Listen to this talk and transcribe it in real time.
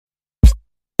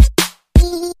Hi,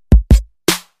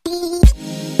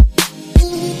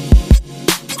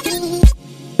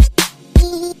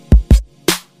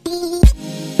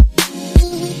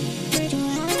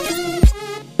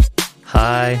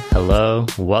 hello,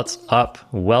 what's up?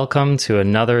 Welcome to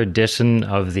another edition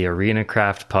of the Arena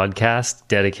Craft podcast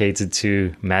dedicated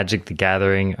to Magic the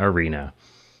Gathering Arena.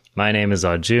 My name is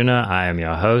Arjuna, I am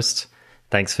your host.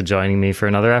 Thanks for joining me for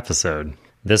another episode.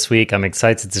 This week, I'm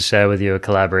excited to share with you a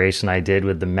collaboration I did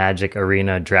with the Magic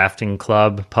Arena Drafting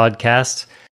Club podcast.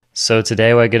 So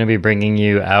today we're going to be bringing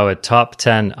you our top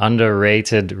 10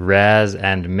 underrated rares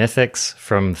and mythics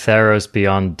from Theros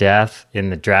Beyond Death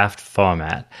in the draft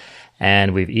format.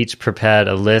 And we've each prepared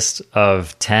a list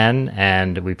of 10,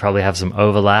 and we probably have some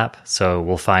overlap, so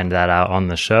we'll find that out on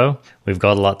the show. We've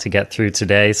got a lot to get through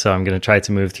today, so I'm going to try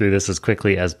to move through this as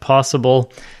quickly as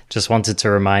possible. Just wanted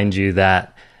to remind you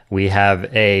that we have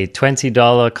a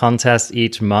 $20 contest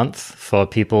each month for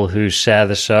people who share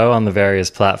the show on the various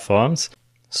platforms.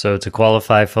 So to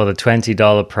qualify for the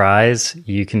 $20 prize,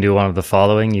 you can do one of the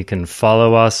following. You can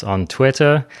follow us on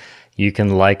Twitter, you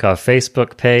can like our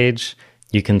Facebook page,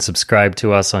 you can subscribe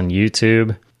to us on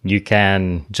YouTube, you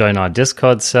can join our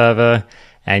Discord server,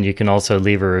 and you can also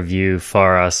leave a review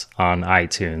for us on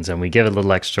iTunes. And we give a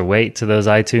little extra weight to those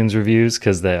iTunes reviews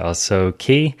because they are so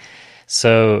key.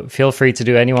 So feel free to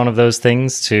do any one of those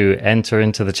things to enter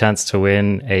into the chance to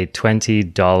win a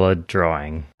 $20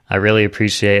 drawing. I really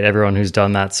appreciate everyone who's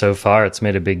done that so far. It's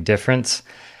made a big difference.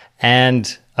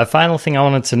 And a final thing I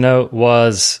wanted to note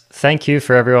was thank you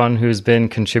for everyone who's been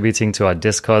contributing to our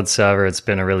Discord server. It's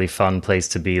been a really fun place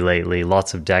to be lately.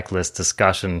 Lots of deck list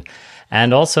discussion.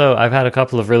 And also, I've had a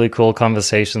couple of really cool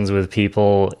conversations with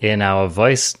people in our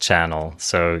voice channel.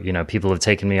 So, people have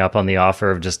taken me up on the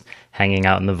offer of just hanging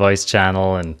out in the voice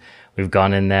channel, and we've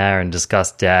gone in there and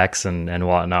discussed decks and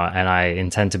whatnot. And I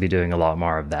intend to be doing a lot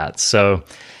more of that. So,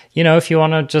 if you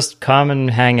want to just come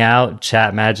and hang out,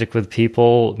 chat Magic with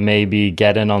people, maybe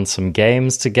get in on some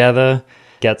games together,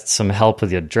 get some help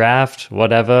with your draft,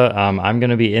 whatever, I'm going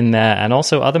to be in there. And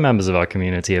also other members of our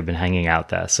community have been hanging out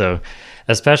there. So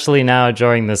especially now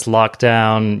during this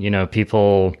lockdown,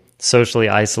 people socially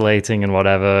isolating and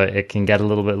whatever, it can get a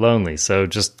little bit lonely. So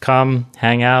just come,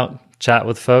 hang out, chat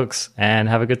with folks, and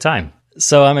have a good time.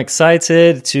 So I'm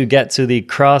excited to get to the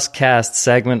Crosscast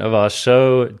segment of our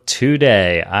show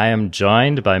today. I am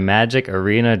joined by Magic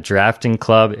Arena Drafting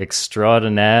Club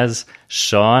extraordinaires,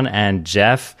 Sean and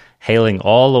Jeff, hailing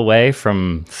all the way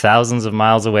from thousands of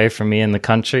miles away from me in the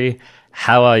country.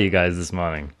 How are you guys this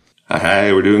morning?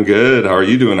 Hi, we're doing good. How are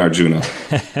you doing, Arjuna?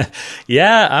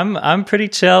 Yeah, I'm pretty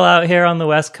chill out here on the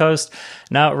West Coast.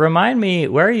 Now, remind me,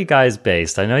 where are you guys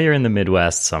based? I know you're in the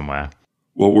Midwest somewhere.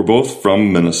 Well, we're both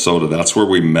from Minnesota. That's where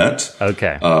we met.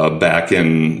 Okay. Back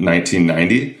in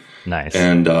 1990. Nice.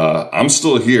 And I'm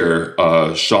still here.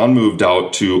 Sean moved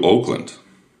out to Oakland.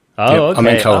 Oh, yep, okay. I'm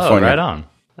in California. Oh, right on.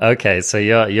 Okay, so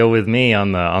you're with me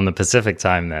on the Pacific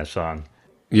time there, Sean.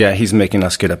 Yeah, he's making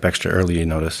us get up extra early, you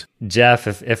notice. Jeff,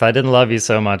 if I didn't love you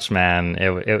so much, man,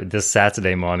 this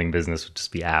Saturday morning business would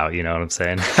just be out. You know what I'm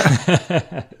saying?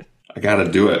 I got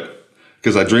to do it.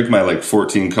 Because I drink my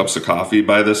 14 cups of coffee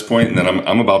by this point, and then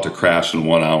I'm about to crash in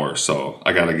 1 hour. So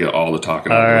I got to get all the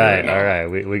talking out right now. All right.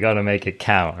 We got to make it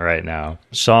count right now.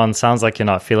 Sean, sounds like you're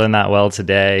not feeling that well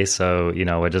today. So,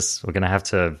 we're going to have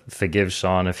to forgive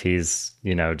Sean if he's,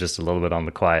 just a little bit on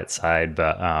the quiet side.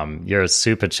 But you're a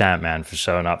super champ, man, for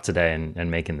showing up today and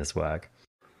making this work.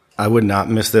 I would not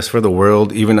miss this for the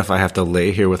world, even if I have to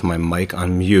lay here with my mic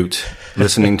on mute,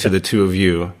 listening to the two of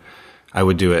you. I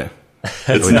would do it.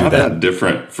 It's not that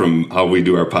different from how we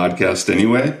do our podcast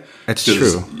anyway. It's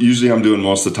true. Usually I'm doing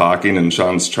most of the talking and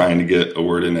Sean's trying to get a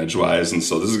word in edgewise, and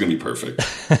so this is going to be perfect.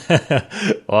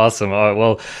 Awesome. All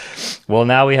right, well,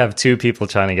 now we have two people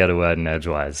trying to get a word in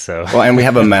edgewise. So, well, and we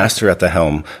have a master at the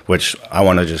helm, which I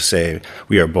want to just say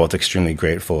we are both extremely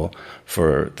grateful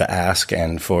for the ask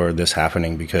and for this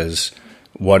happening, because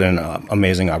what an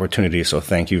amazing opportunity. So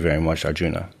thank you very much,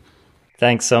 Arjuna.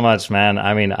 Thanks so much, man.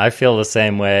 I mean, I feel the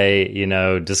same way.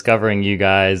 Discovering you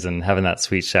guys and having that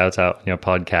sweet shout out on your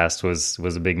podcast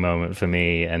was a big moment for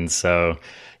me. And so,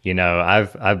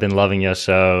 I've been loving your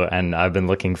show, and I've been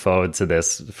looking forward to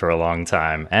this for a long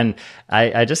time. And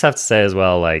I just have to say as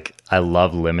well, I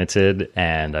love Limited,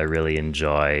 and I really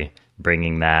enjoy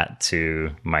bringing that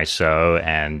to my show.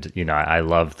 And, I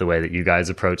love the way that you guys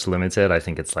approach Limited. I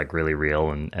think it's really real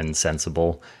and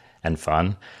sensible and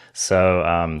fun.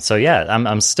 So yeah,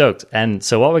 I'm stoked. And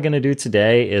so what we're going to do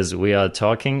today is we are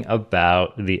talking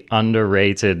about the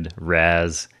underrated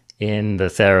rares in the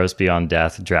Theros Beyond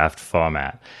Death draft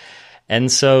format.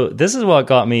 And so this is what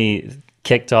got me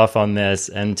kicked off on this,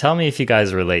 and tell me if you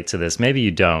guys relate to this. Maybe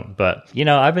you don't, but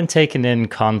I've been taking in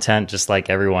content just like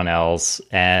everyone else,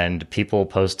 and people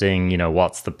posting,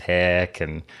 what's the pick,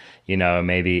 and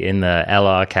maybe in the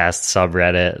LRcast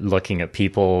subreddit, looking at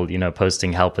people,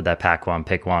 posting help with their pack one,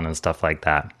 pick one, and stuff like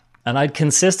that. And I'd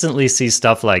consistently see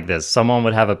stuff like this. Someone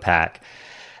would have a pack,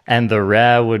 and the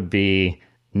rare would be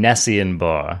Nessian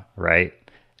Boar, right?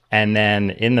 And then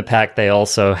in the pack, they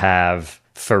also have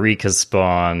Pharika's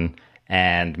Spawn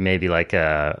and maybe like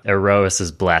a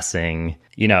Erois's Blessing,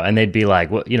 and they'd be like,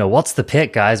 what's the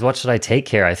pick, guys? What should I take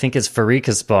here? I think it's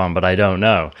Pharika's Spawn, but I don't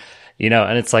know.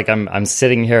 And it's like I'm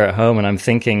sitting here at home and I'm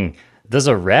thinking, there's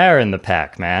a rare in the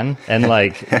pack, man. And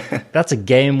like, that's a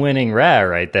game-winning rare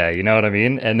right there. You know what I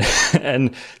mean?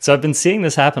 And so I've been seeing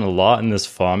this happen a lot in this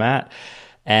format.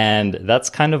 And that's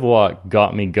kind of what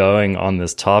got me going on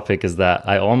this topic, is that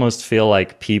I almost feel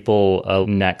like people are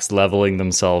next leveling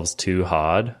themselves too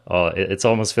hard. Or it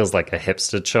almost feels like a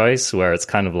hipster choice where it's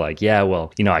kind of like, yeah,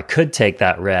 well, I could take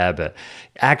that rare, but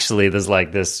actually there's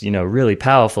like this, really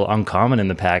powerful uncommon in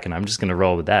the pack, and I'm just going to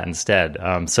roll with that instead.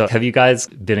 So have you guys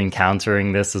been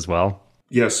encountering this as well?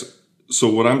 Yes. So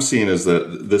what I'm seeing is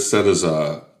that this set is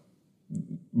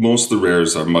most of the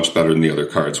rares are much better than the other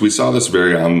cards. We saw this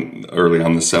early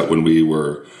on the set when we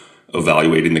were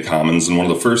evaluating the commons. And one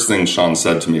of the first things Sean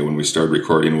said to me when we started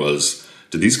recording was,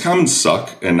 did these commons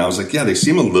suck? And I was like, yeah, they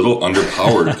seem a little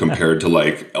underpowered compared to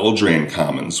like Eldraine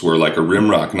commons, where like a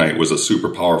Rimrock Knight was a super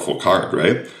powerful card,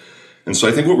 right? And so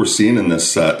I think what we're seeing in this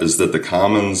set is that the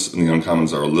commons and the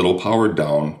uncommons are a little powered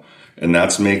down, and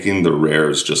that's making the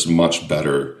rares just much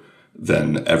better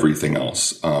than everything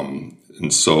else.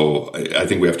 And so I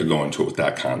think we have to go into it with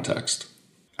that context.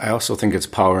 I also think it's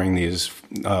powering these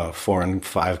 4 and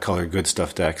 5 color good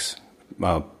stuff decks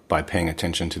by paying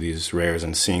attention to these rares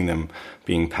and seeing them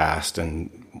being passed and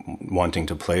wanting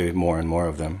to play more and more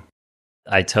of them.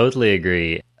 I totally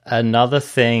agree. Another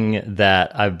thing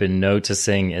that I've been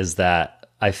noticing is that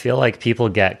I feel like people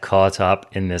get caught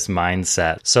up in this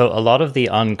mindset. So a lot of the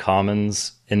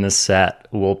uncommons in the set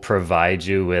will provide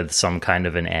you with some kind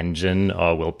of an engine,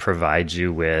 or will provide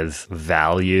you with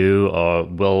value, or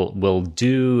will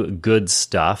do good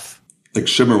stuff. Like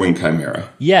Shimmerwing Chimera.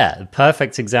 Yeah,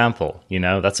 perfect example.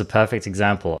 That's a perfect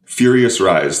example. Furious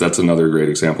Rise, that's another great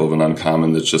example of an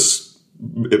uncommon that just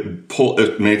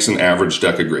it makes an average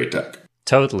deck a great deck.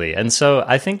 Totally. And so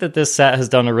I think that this set has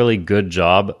done a really good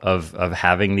job of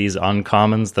having these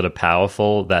uncommons that are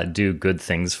powerful, that do good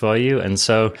things for you. And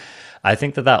so I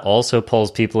think that also pulls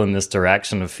people in this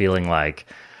direction of feeling like,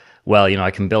 well,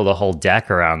 I can build a whole deck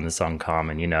around this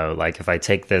uncommon, like if I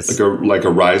take this... Like a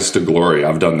Rise to Glory.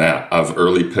 I've done that. I've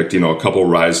early picked, a couple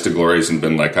Rise to Glories and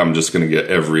been like, I'm just going to get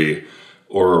every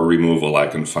aura removal I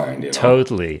can find.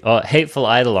 Totally. Oh, Hateful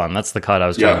Eidolon, that's the card I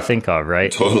was trying to think of, right?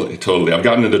 Totally. I've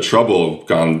gotten into trouble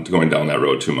going down that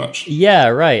road too much. Yeah,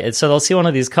 right. And so they'll see one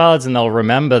of these cards and they'll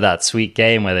remember that sweet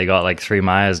game where they got like 3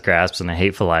 Maya's Grasps and a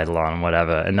Hateful Eidolon and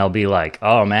whatever, and they'll be like,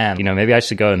 oh man, maybe I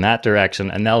should go in that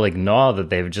direction, and they'll ignore that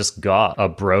they've just got a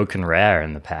broken rare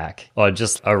in the pack, or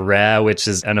just a rare which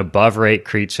is an above rate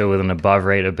creature with an above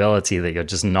rate ability that you're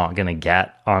just not going to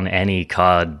get on any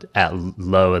card at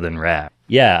lower than rare.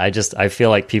 Yeah, I feel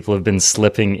like people have been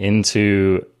slipping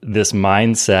into this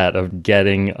mindset of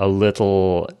getting a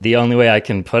little, the only way I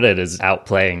can put it is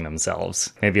outplaying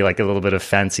themselves. Maybe like a little bit of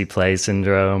fancy play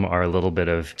syndrome, or a little bit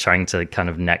of trying to kind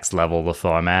of next level the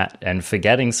format and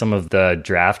forgetting some of the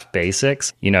draft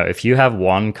basics. If you have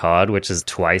one card which is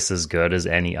twice as good as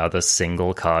any other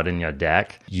single card in your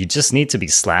deck, you just need to be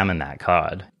slamming that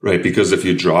card. Right, because if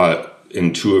you draw it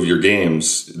in 2 of your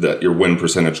games, that your win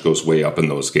percentage goes way up in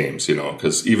those games,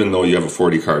 because even though you have a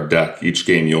 40 card deck, each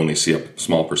game you only see a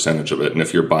small percentage of it. And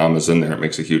if your bomb is in there, it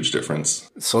makes a huge difference.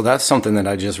 So that's something that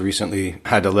I just recently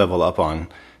had to level up on.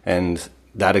 And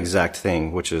that exact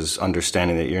thing, which is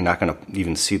understanding that you're not going to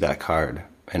even see that card.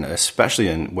 And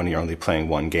especially when you're only playing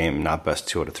one game, not best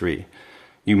 2 out of 3,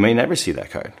 you may never see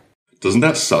that card. Doesn't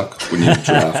that suck when you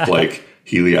draft like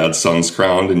Heliod Sun's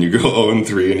Crowned and you go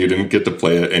 0-3 and you didn't get to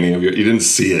play it you didn't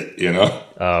see it,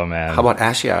 Oh man. How about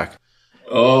Ashiok?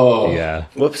 Oh yeah.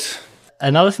 Whoops.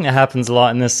 Another thing that happens a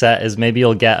lot in this set is maybe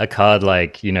you'll get a card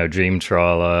like, Dream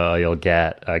Trawler, or you'll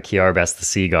get Kiarbest the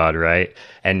Sea God, right?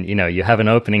 And, you have an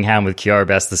opening hand with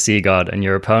Kiarbest the Sea God, and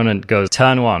your opponent goes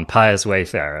turn 1, Pious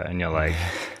Wayfarer, and you're like,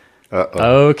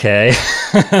 okay,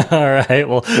 all right,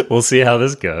 well, we'll see how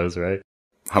this goes, right?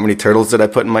 How many turtles did I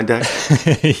put in my deck?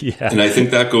 Yeah. And I think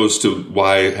that goes to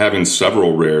why having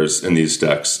several rares in these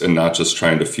decks and not just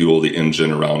trying to fuel the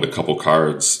engine around a couple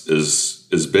cards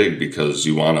is big, because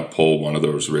you want to pull one of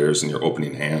those rares in your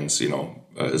opening hands,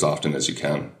 as often as you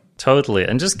can. Totally.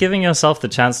 And just giving yourself the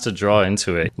chance to draw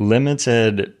into it.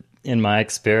 Limited, in my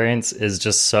experience, is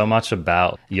just so much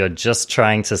about you're just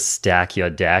trying to stack your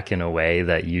deck in a way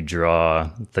that you draw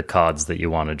the cards that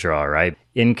you want to draw, right?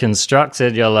 In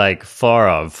Constructed, you're like four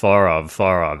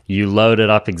of. You load it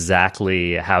up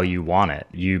exactly how you want it.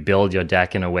 You build your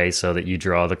deck in a way so that you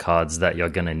draw the cards that you're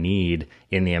going to need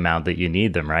in the amount that you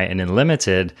need them, right? And in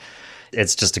Limited,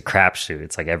 it's just a crapshoot.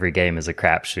 It's like every game is a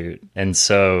crapshoot. And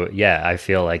so, yeah, I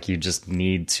feel like you just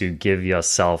need to give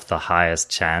yourself the highest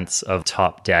chance of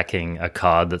top decking a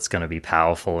card that's going to be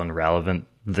powerful and relevant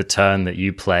the turn that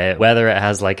you play it, whether it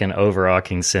has like an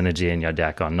overarching synergy in your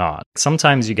deck or not.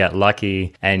 Sometimes you get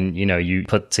lucky and, you know, you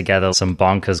put together some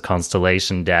bonkers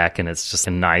Constellation deck and it's just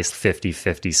a nice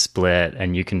 50-50 split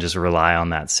and you can just rely on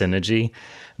that synergy.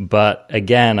 But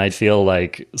again, I feel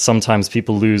like sometimes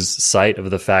people lose sight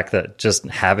of the fact that just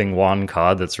having one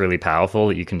card that's really powerful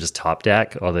that you can just top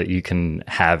deck or that you can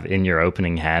have in your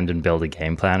opening hand and build a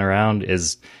game plan around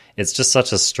it's just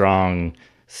such a strong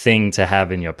thing to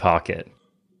have in your pocket.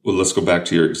 Well, let's go back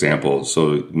to your example.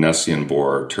 So Nessian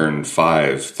Boar, turn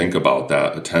 5, think about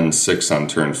that, a 10-6 on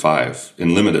turn 5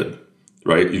 in Limited,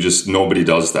 right? Nobody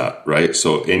does that, right?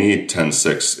 So any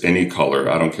 10-6, any color,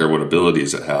 I don't care what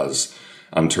abilities it has,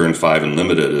 on turn 5 in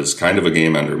Limited is kind of a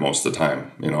game ender most of the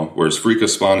time, you know, whereas Freak of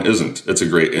Spawn isn't. It's a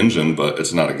great engine, but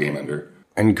it's not a game ender.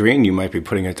 And green, you might be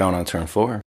putting it down on turn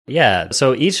 4. Yeah,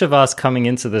 so each of us coming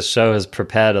into this show has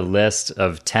prepared a list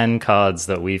of 10 cards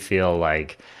that we feel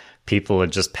like people are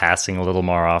just passing a little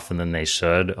more often than they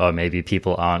should, or maybe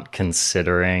people aren't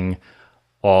considering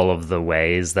all of the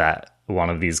ways that one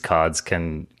of these cards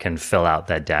can fill out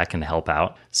their deck and help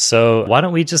out. So why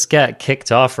don't we just get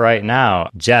kicked off right now?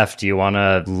 Jeff, do you want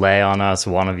to lay on us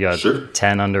one of your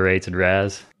 10 underrated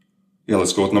rares? Yeah,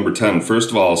 let's go with number 10. First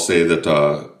of all, I'll say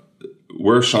that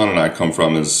where Sean and I come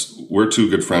from is we're two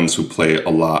good friends who play a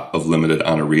lot of Limited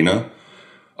on Arena.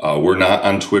 We're not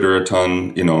on Twitter a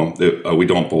ton, you know, we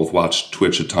don't both watch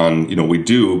Twitch a ton, you know, we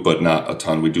do, but not a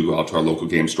ton. We do go out to our local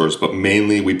game stores, but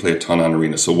mainly we play a ton on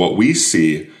Arena. So what we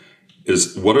see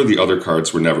is what are the other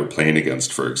cards we're never playing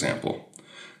against, for example.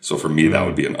 So for me, that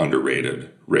would be an underrated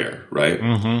rare, right?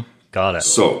 Mm-hmm. Got it.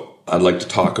 So I'd like to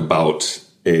talk about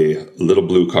a little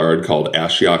blue card called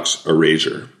Ashiok's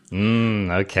Erasure.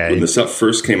 Okay. When the set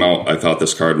first came out, I thought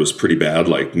this card was pretty bad,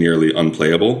 like nearly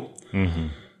unplayable.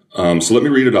 Mm-hmm. So let me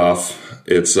read it off.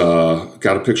 It's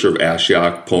got a picture of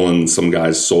Ashiok pulling some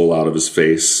guy's soul out of his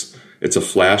face. It's a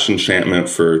flash enchantment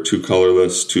for 2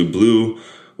 colorless, 2 blue.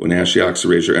 When Ashiok's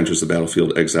Erasure enters the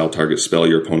battlefield, exile target spell.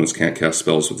 Your opponents can't cast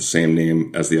spells with the same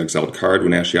name as the exiled card.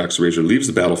 When Ashiok's Erasure leaves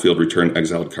the battlefield, return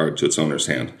exiled card to its owner's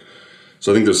hand.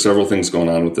 So I think there's several things going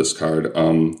on with this card.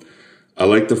 I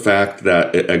like the fact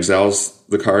that it exiles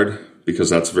the card because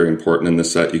that's very important in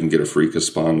this set. You can get a Freak of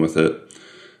Spawn with it.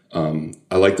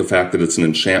 I like the fact that it's an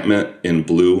enchantment in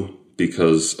blue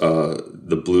because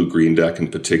the blue-green deck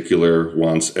in particular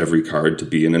wants every card to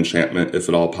be an enchantment if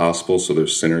at all possible, so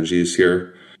there's synergies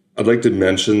here. I'd like to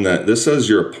mention that this says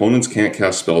your opponents can't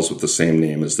cast spells with the same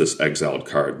name as this exiled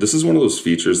card. This is one of those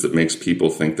features that makes people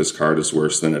think this card is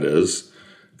worse than it is,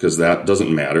 because that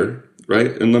doesn't matter,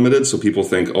 right, in Limited. So people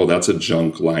think, oh, that's a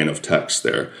junk line of text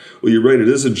there. Well, you're right, it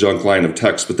is a junk line of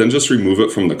text, but then just remove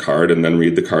it from the card and then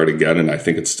read the card again, and I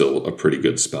think it's still a pretty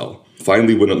good spell.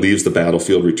 Finally, when it leaves the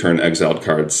battlefield, return exiled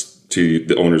cards to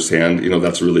the owner's hand. You know,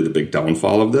 that's really the big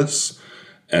downfall of this.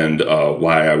 And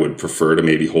why I would prefer to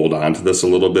maybe hold on to this a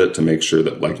little bit to make sure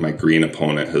that, like, my green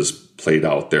opponent has played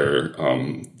out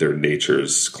their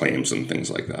nature's claims and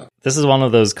things like that. This is one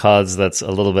of those cards that's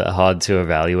a little bit hard to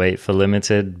evaluate for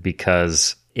Limited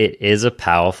because it is a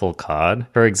powerful card.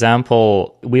 For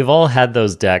example, we've all had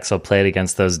those decks or played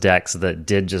against those decks that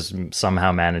did just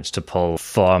somehow manage to pull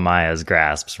 4 Maya's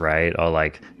Grasps, right? Or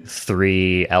like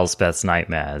 3 Elspeth's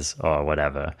Nightmares or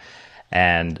whatever.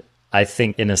 And I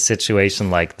think in a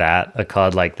situation like that, a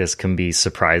card like this can be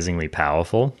surprisingly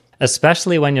powerful,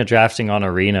 especially when you're drafting on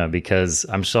Arena, because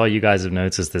I'm sure you guys have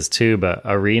noticed this too, but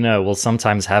Arena will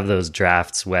sometimes have those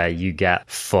drafts where you get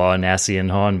 4 Nessian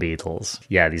Hornbeetles.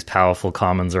 Yeah, these powerful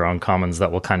commons or uncommons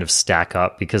that will kind of stack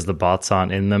up because the bots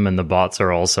aren't in them, and the bots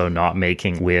are also not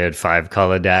making weird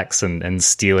 5-color decks and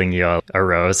stealing your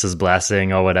Erois's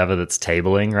Blessing or whatever that's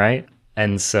tabling, right?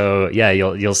 And so, yeah,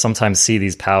 you'll sometimes see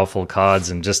these powerful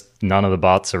cards and just none of the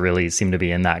bots are really seem to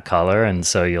be in that color, and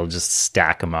so you'll just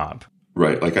stack them up.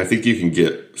 Right, like I think you can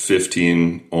get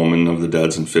 15 Omen of the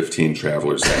Deads and 15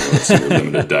 Traveler's Amulets in your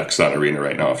limited decks on Arena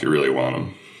right now if you really want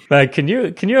them. Like, can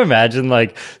you imagine,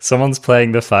 like, someone's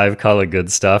playing the 5-color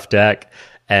good stuff deck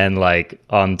and like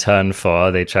on turn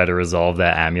 4 they try to resolve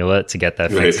their amulet to get their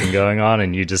fixing going on,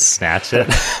 and you just snatch it.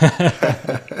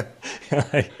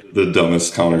 The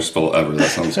dumbest counterspell ever. That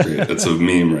sounds great. It's a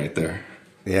meme right there.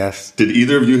 Yes. Did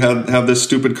either of you have this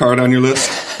stupid card on your list?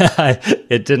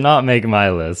 It did not make my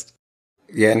list.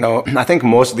 Yeah, no, I think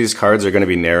most of these cards are going to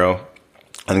be narrow.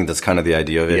 I think that's kind of the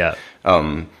idea of it. Yeah.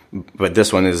 But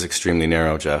this one is extremely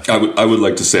narrow, Jeff. I would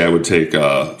like to say I would take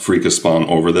Freak of Spawn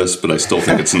over this, but I still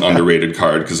think it's an underrated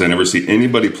card because I never see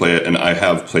anybody play it, and I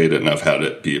have played it and I've had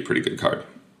it be a pretty good card.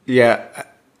 Yeah,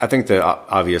 I think the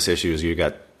obvious issue is you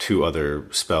got 2 other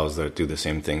spells that do the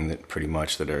same thing that pretty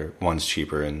much that are one's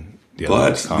cheaper and the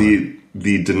other is common.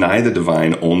 The Deny the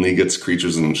Divine only gets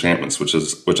creatures and enchantments,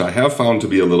 which I have found to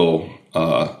be a little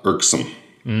irksome.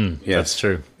 Yes. That's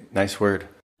true. Nice word.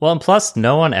 Well, and plus,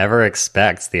 no one ever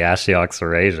expects the Ashiok's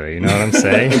Erasure. You know what I'm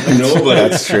saying? Nobody.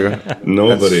 That's true.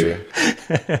 Nobody.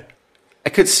 That's true. I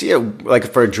could see it, like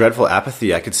for a Dreadful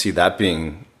Apathy, I could see that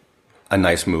being a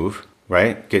nice move,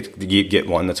 right? Get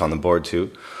one that's on the board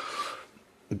too.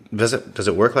 Does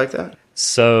it work like that?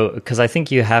 So, because I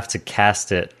think you have to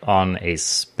cast it on a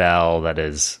spell that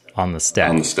is on the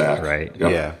stack. On the stack. Right?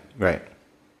 Yep. Yeah, right.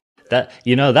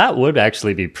 That would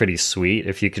actually be pretty sweet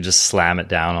if you could just slam it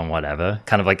down on whatever.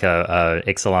 Kind of like a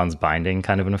Ixalan's Binding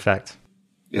kind of an effect.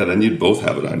 Yeah, then you'd both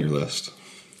have it on your list.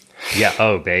 Yeah,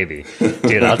 oh baby.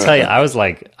 Dude, I'll tell you, I was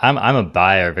like, I'm a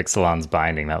buyer of Ixalan's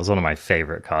Binding. That was one of my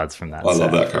favorite cards from that I set.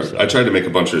 love that card. I tried to make a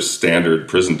bunch of standard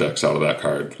prison decks out of that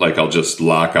card. Like, I'll just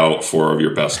lock out 4 of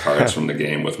your best cards from the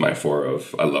game with my 4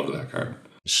 of... I loved that card.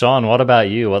 Sean, what about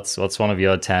you? What's one of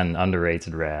your 10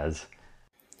 underrated rares?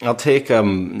 I'll take,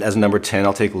 as number 10,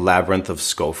 I'll take Labyrinth of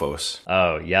Scophos.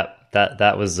 Oh, yep.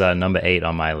 That was number 8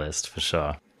 on my list for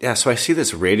sure. Yeah, so I see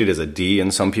this rated as a D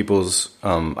in some people's...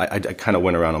 I kind of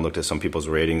went around and looked at some people's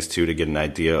ratings, too, to get an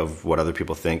idea of what other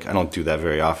people think. I don't do that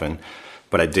very often,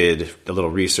 but I did a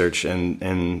little research,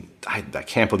 and I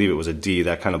can't believe it was a D.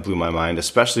 That kind of blew my mind,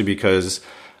 especially because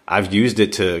I've used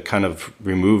it to kind of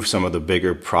remove some of the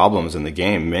bigger problems in the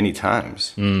game many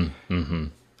times. Mm-hmm.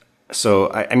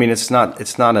 So, I mean, it's not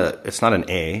an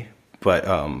A, but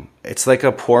it's like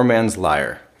a poor man's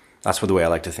liar. That's the way I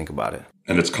like to think about it.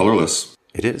 And it's colorless.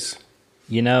 It is.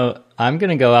 You know, I'm going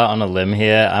to go out on a limb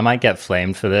here. I might get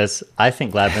flamed for this. I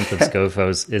think Labyrinth of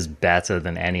Scophos is better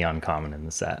than any uncommon in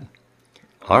the set.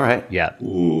 All right. Yeah.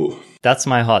 Ooh. That's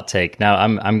my hot take. Now,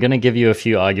 I'm going to give you a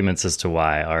few arguments as to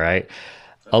why, all right?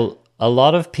 A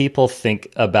lot of people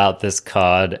think about this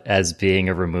card as being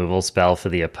a removal spell for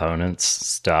the opponent's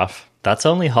stuff. That's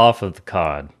only half of the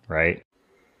card, right?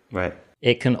 Right.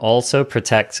 It can also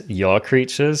protect your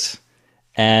creatures,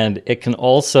 and it can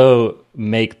also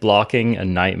make blocking a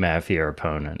nightmare for your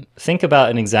opponent. Think about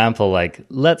an example like,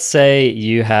 let's say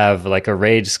you have like a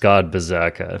Rage-Scarred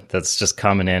Berserker that's just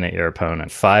coming in at your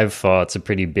opponent. 5/4, it's a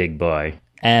pretty big boy.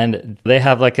 And they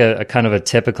have like a kind of a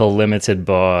typical limited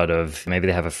board of maybe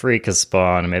they have a Freak of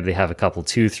Spawn, or maybe they have a couple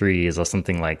 2/3s or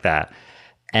something like that.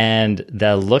 And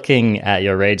they're looking at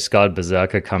your Rage-Scarred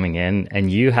Berserker coming in,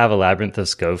 and you have a Labyrinth of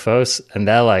Scophos, and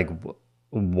they're like,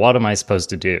 what am I supposed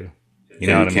to do? You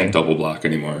know what I mean? Can't double block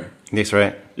anymore. That's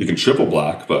right. You can triple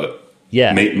block, but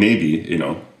Yeah. maybe, you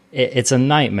know. It's a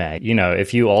nightmare. You know,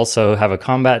 if you also have a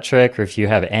combat trick, or if you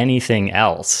have anything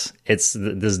else, there's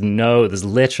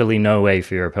literally no way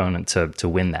for your opponent to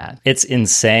win that. It's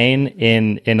insane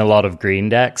in a lot of green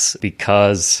decks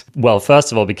because, well,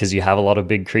 first of all, because you have a lot of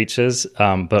big creatures,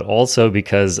 but also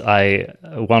because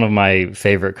one of my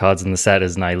favorite cards in the set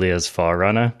is Nylea's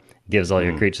Forerunner. Gives all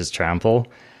your creatures trample.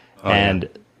 And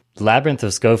Labyrinth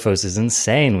of Scophos is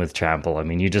insane with trample. I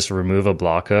mean, you just remove a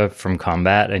blocker from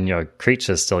combat and your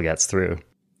creature still gets through.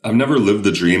 I've never lived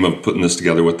the dream of putting this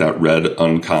together with that red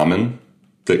uncommon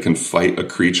that can fight a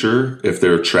creature if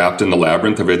they're trapped in the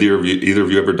labyrinth. Have either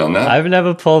of you ever done that? I've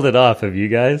never pulled it off. Have you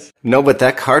guys? No, but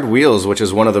that card wheels, which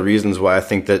is one of the reasons why I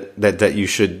think that you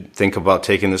should think about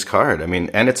taking this card. I mean,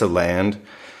 and it's a land,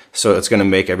 so it's going to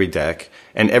make every deck.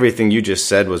 And everything you just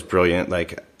said was brilliant.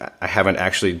 Like, I haven't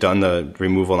actually done the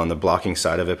removal on the blocking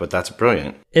side of it, but that's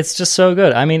brilliant. It's just so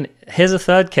good. I mean, here's a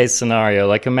third case scenario.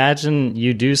 Like, imagine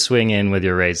you do swing in with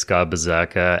your Rage-Scarred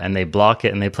Berserker and they block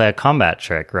it and they play a combat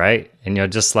trick, right? And you're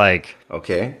just like,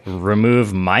 okay,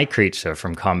 remove my creature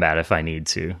from combat if I need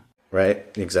to. Right,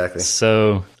 exactly.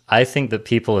 So I think that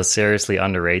people are seriously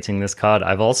underrating this card.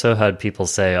 I've also heard people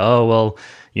say, oh, well,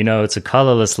 you know, it's a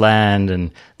colorless land and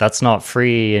that's not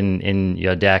free in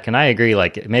your deck. And I agree,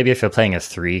 like maybe if you're playing a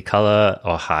 3-color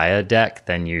or higher deck,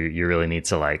 then you really need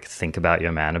to like think about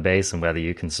your mana base and whether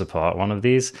you can support one of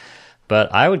these.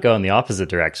 but I would go in the opposite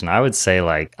direction. I would say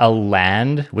like a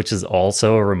land, which is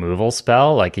also a removal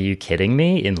spell. Like, are you kidding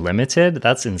me? In limited?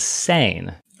 That's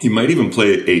insane. You might even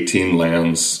play 18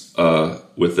 lands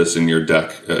with this in your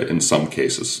deck in some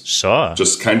cases. Sure.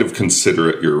 Just kind of consider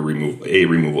it your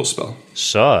removal spell.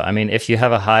 Sure. I mean, if you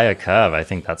have a higher curve, I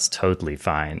think that's totally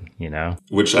fine, you know?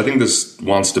 Which I think this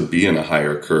wants to be in a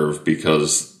higher curve,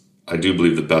 because I do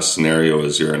believe the best scenario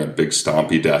is you're in a big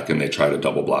stompy deck and they try to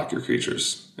double block your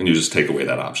creatures, and you just take away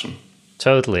that option.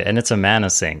 Totally. And it's a mana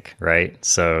sink, right?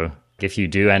 So if you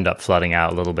do end up flooding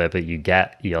out a little bit, but you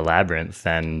get your Labyrinth,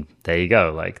 then there you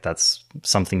go. Like, that's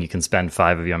something you can spend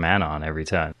 5 of your mana on every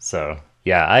turn. So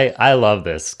yeah, I love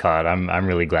this card. I'm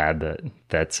really glad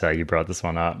that you brought this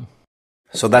one up.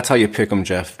 So that's how you pick them,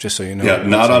 Jeff, just so you know. Yeah,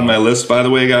 not on my list, by the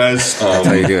way, guys. That's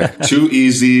how you do it. Too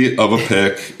easy of a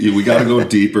pick. We got to go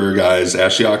deeper, guys.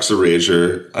 Ashiok's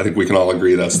Erasure. I think we can all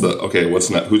agree that's the... Okay,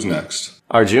 who's next?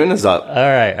 Arjun is up. All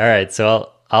right. So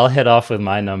I'll hit off with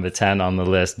my number 10 on the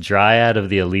list, Dryad of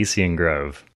the Elysian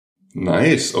Grove.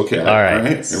 Nice. Okay. All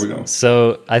right. Here we go.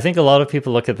 So I think a lot of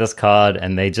people look at this card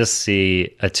and they just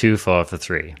see a 2/4 for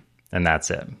 3, and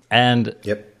that's it. And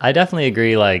Yep. I definitely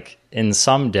agree, like, in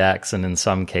some decks and in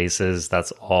some cases,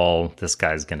 that's all this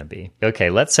guy's going to be. Okay,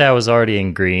 let's say I was already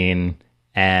in green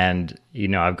and, you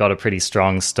know, I've got a pretty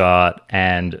strong start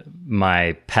and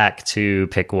my pack 2,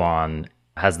 pick 1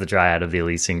 has the Dryad of the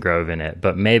Elysian Grove in it,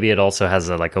 but maybe it also has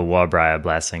a Warbriar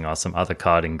Blessing or some other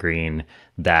card in green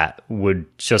that would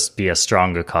just be a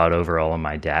stronger card overall in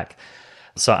my deck.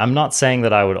 So I'm not saying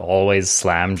that I would always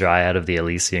slam Dryad of the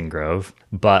Elysian Grove,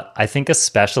 but I think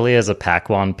especially as a pack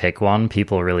 1, pick 1,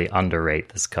 people really underrate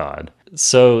this card.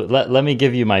 So let me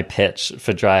give you my pitch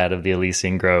for Dryad of the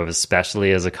Elysian Grove,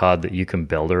 especially as a card that you can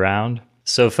build around.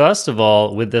 So first of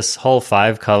all, with this whole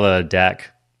 5-color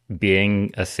deck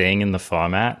being a thing in the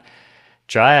format,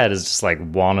 Dryad is just like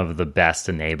one of the best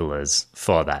enablers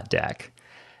for that deck.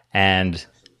 And,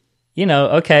 you know,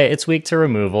 okay, it's weak to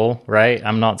removal, right?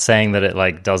 I'm not saying that it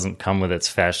like doesn't come with its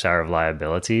fair share of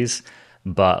liabilities,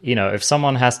 but, you know, if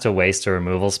someone has to waste a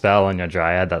removal spell on your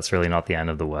Dryad, that's really not the end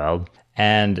of the world.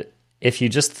 And if you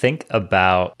just think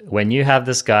about when you have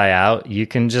this guy out, you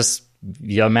can just...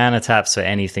 your mana taps for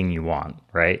anything you want,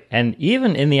 right? And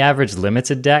even in the average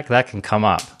limited deck, that can come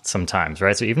up sometimes,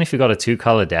 right? So even if you've got a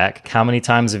 2-color deck, how many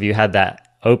times have you had that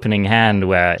opening hand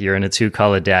where you're in a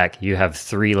 2-color deck, you have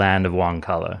 3 land of 1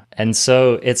 color? And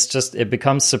so it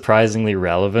becomes surprisingly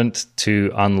relevant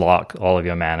to unlock all of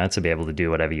your mana to be able to do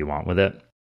whatever you want with it.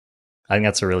 I think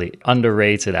that's a really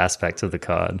underrated aspect of the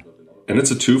card. And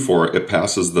it's a 2/4. It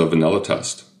passes the vanilla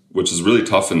test, which is really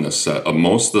tough in this set.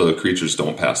 Most of the creatures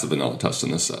don't pass the vanilla test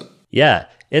in this set. Yeah,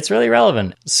 it's really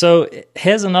relevant. So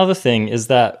here's another thing, is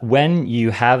that when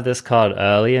you have this card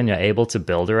early and you're able to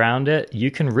build around it,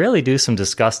 you can really do some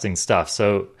disgusting stuff.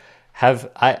 So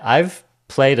I've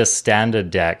played a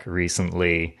standard deck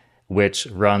recently which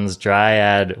runs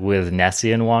Dryad with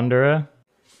Nessian Wanderer.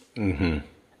 Mm-hmm.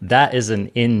 That is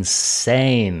an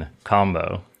insane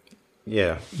combo.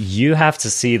 Yeah. You have to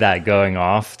see that going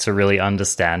off to really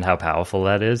understand how powerful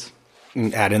that is.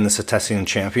 Add in the Setesian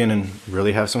Champion and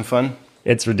really have some fun.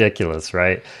 It's ridiculous,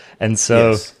 right? And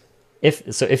so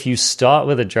Yes. if you start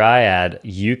with a Dryad,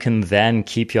 you can then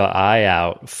keep your eye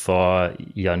out for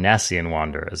your Nessian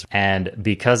Wanderers. And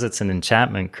because it's an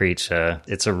enchantment creature,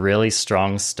 it's a really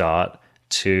strong start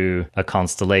to a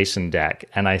Constellation deck.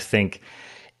 And I think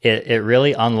it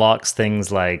really unlocks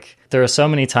things like... there are so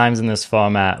many times in this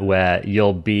format where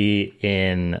you'll be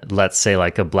in, let's say,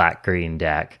 like a black-green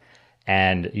deck,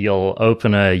 and you'll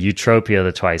open a Eutropia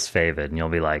the Twice Favored, and you'll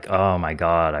be like, oh my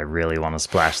god, I really want to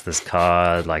splash this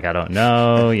card. Like, I don't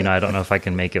know. I don't know if I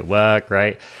can make it work,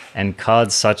 right? And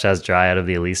cards such as Dryad of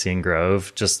the Elysian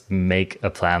Grove just make a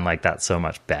plan like that so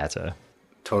much better.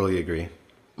 Totally agree.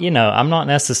 I'm not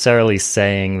necessarily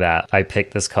saying that I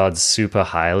pick this card super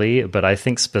highly, but I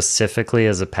think specifically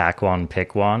as a pack 1,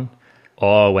 pick 1,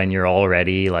 or when you're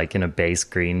already like in a base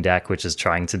green deck, which is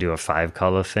trying to do a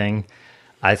 5-color thing,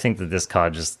 I think that this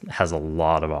card just has a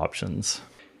lot of options.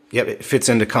 Yep, it fits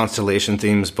into Constellation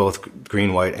themes, both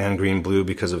green, white, and green, blue,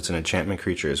 because it's an enchantment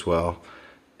creature as well.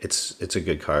 It's a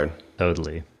good card.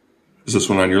 Totally. Is this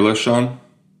one on your list, Sean?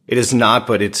 It is not,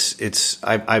 but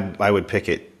I would pick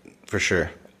it for sure.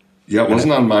 Yeah, it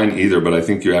wasn't on mine either, but I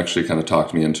think you actually kind of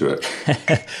talked me into it.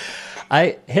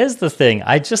 Here's the thing.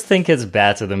 I just think it's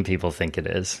better than people think it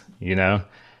is, No,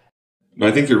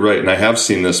 I think you're right. And I have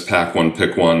seen this pack 1,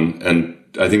 pick 1. And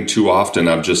I think too often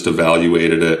I've just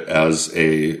evaluated it as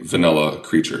a vanilla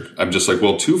creature. I'm just like,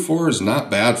 well, 2/4 is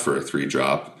not bad for a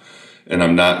 3-drop. And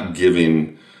I'm not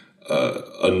giving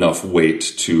enough weight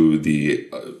to the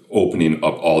opening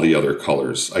up all the other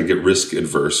colors. I get risk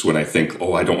adverse when I think,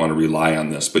 oh, I don't want to rely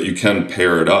on this, but you can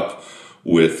pair it up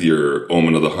with your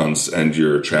Omen of the Hunts and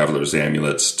your Traveler's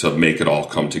Amulets to make it all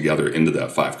come together into that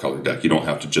 5-color deck. You don't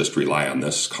have to just rely on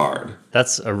this card.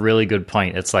 That's a really good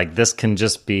point. It's like this can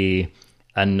just be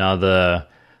another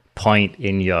point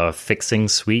in your fixing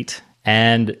suite.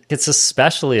 And it's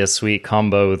especially a sweet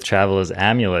combo with Traveler's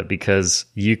Amulet because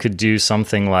you could do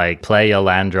something like play your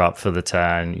land drop for the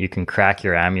turn, you can crack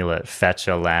your amulet, fetch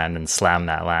your land, and slam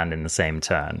that land in the same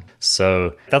turn.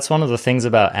 So that's one of the things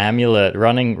about Amulet,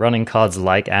 running cards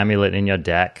like Amulet in your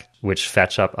deck, which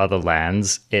fetch up other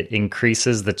lands, it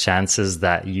increases the chances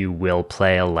that you will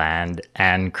play a land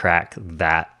and crack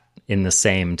that in the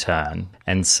same turn.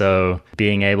 And so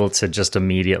being able to just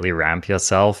immediately ramp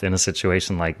yourself in a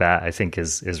situation like that, I think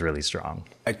is really strong.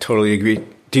 I totally agree.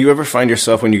 Do you ever find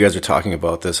yourself when you guys are talking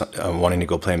about this wanting to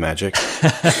go play Magic?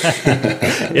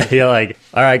 Yeah, you're like,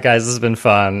 all right, guys, this has been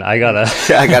fun. I gotta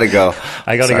go.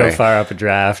 I gotta go fire up a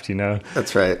draft, you know?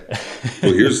 That's right.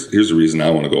 Well, here's the reason I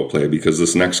want to go play, because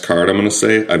this next card I'm going to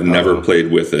say, I've never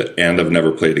played with it and I've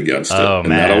never played against it. And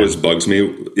man. that always bugs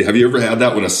me. Have you ever had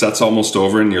that when a set's almost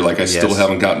over and you're like, I still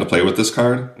haven't gotten to play with this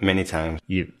card? Many times.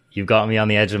 You've got me on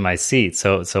the edge of my seat.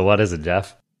 So what is it,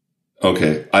 Jeff?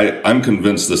 Okay, I'm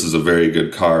convinced this is a very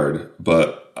good card,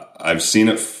 but I've seen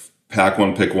it pack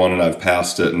one, pick one, and I've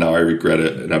passed it, and now I regret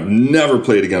it, and I've never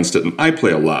played against it, and I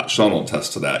play a lot. Sean will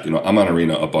attest to that. You know, I'm on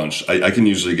Arena a bunch. I can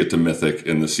usually get to Mythic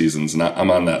in the seasons, and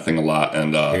I'm on that thing a lot.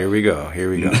 And Here we go.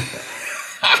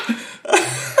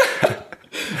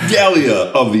 Gallia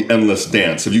of the Endless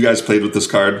Dance. Have you guys played with this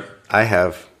card? I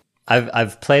have.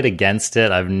 I've played against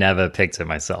it. I've never picked it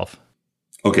myself.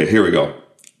 Okay, here we go.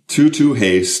 2/2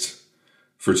 haste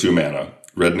for 2 mana,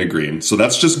 red and a green. So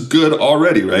that's just good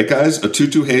already, right, guys? A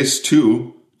 2/2 haste,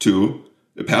 2/2.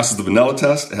 It passes the vanilla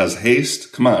test. It has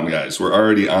haste. Come on, guys. We're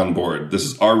already on board. This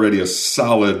is already a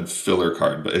solid filler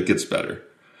card, but it gets better.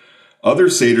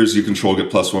 Other satyrs you control get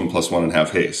 +1/+1 and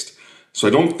have haste. So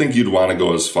I don't think you'd want to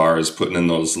go as far as putting in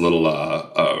those little,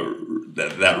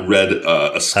 that red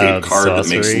escape card sorcery? that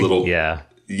makes little...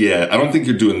 Yeah, I don't think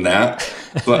you're doing that.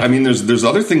 But I mean, there's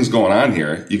other things going on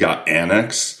here. You got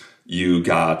Annex. You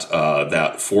got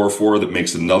that 4/4 that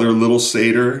makes another little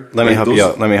satyr. Let me help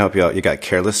you out. You got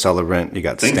Careless Celebrant. You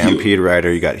got Stampede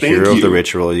Rider. You got Hero of the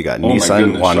Ritual. You got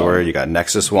Nissan Wanderer. You got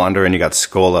Nexus Wanderer. And you got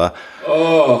Skola.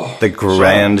 Oh, the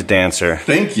Grand Dancer.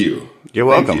 Thank you. You're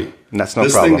welcome. And that's no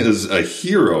problem. This thing is a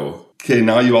hero. Okay,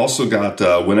 now you also got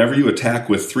whenever you attack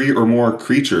with 3 or more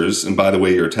creatures, and by the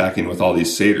way, you're attacking with all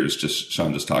these satyrs,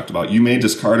 Sean just talked about, you may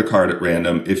discard a card at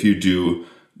random. If you do,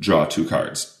 draw 2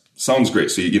 cards. Sounds great.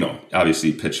 So, obviously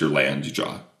you pitch your land, you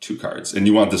draw 2 cards. And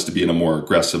you want this to be in a more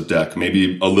aggressive deck,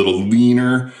 maybe a little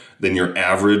leaner than your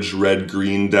average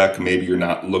red-green deck. Maybe you're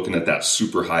not looking at that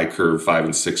super high curve 5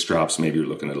 and 6 drops. Maybe you're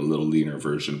looking at a little leaner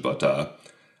version. But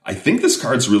I think this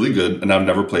card's really good, and I've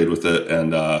never played with it,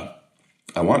 and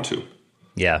I want to.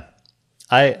 Yeah,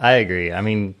 I agree. I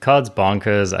mean, card's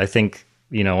bonkers. I think,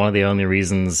 one of the only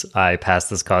reasons I pass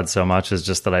this card so much is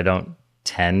just that I don't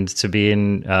tend to be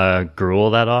in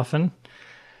Gruul that often.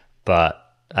 But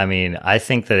I mean, I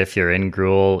think that if you're in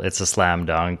Gruul, it's a slam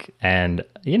dunk. And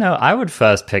I would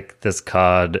first pick this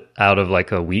card out of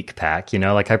like a weak pack.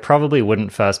 I probably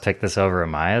wouldn't first pick this over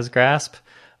Amaya's Grasp,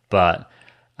 but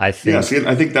I think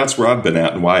I think that's where I've been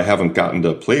at and why I haven't gotten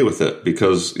to play with it,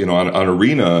 because on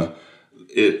Arena,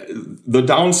 the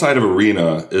downside of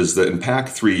Arena is that in Pack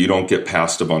 3, you don't get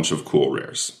past a bunch of cool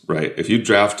rares, right? If you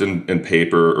draft in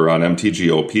paper or on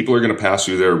MTGO, people are going to pass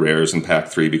you their rares in Pack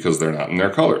 3 because they're not in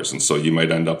their colors. And so you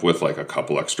might end up with like a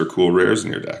couple extra cool rares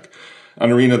in your deck. On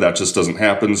Arena, that just doesn't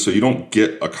happen. So you don't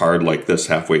get a card like this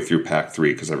halfway through Pack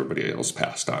 3 because everybody else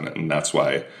passed on it. And that's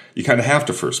why you kind of have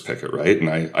to first pick it, right? And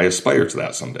I aspire to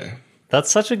that someday. That's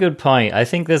such a good point. I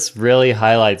think this really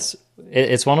highlights...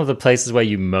 It's one of the places where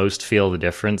you most feel the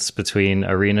difference between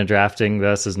Arena drafting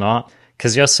versus not.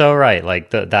 Because you're so right.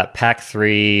 Like that Pack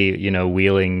 3,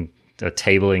 wheeling,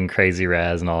 tabling crazy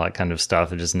rares and all that kind of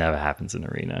stuff, it just never happens in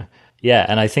Arena. Yeah,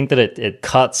 and I think that it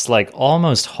cuts like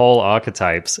almost whole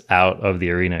archetypes out of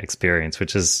the Arena experience,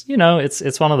 which is,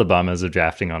 it's one of the bummers of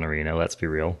drafting on Arena, let's be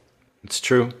real. It's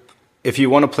true. If you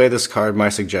want to play this card, my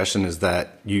suggestion is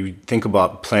that you think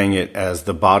about playing it as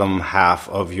the bottom half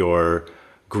of your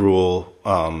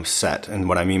Gruul set. And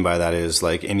what I mean by that is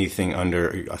like anything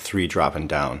under a 3 drop and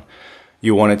down.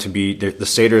 You want it to be, the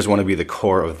satyrs want to be the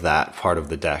core of that part of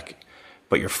the deck.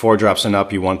 But your 4 drops and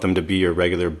up, you want them to be your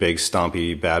regular big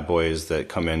stompy bad boys that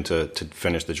come in to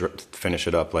finish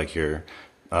it up like your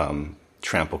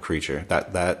trample creature.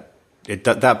 That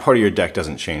that part of your deck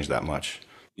doesn't change that much.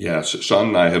 Yeah, Sean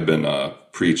and I have been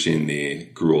preaching the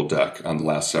Gruul deck on the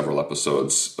last several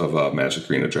episodes of Magic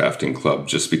Arena Drafting Club,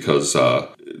 just because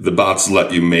the bots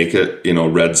let you make it.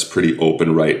 Red's pretty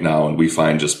open right now, and we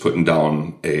find just putting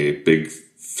down a big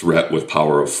threat with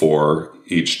power of 4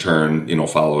 each turn,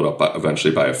 followed up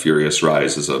eventually by a Furious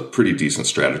Rise, is a pretty decent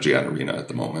strategy on Arena at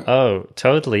the moment. Oh,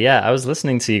 totally. Yeah, I was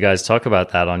listening to you guys talk about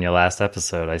that on your last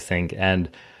episode, I think, and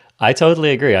I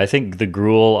totally agree. I think the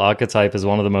Gruul archetype is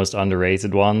one of the most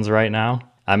underrated ones right now.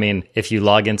 I mean, if you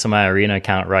log into my Arena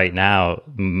account right now,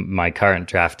 my current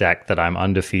draft deck that I'm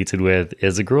undefeated with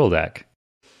is a Gruul deck.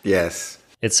 Yes.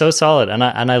 It's so solid, and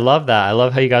I love that. I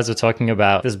love how you guys are talking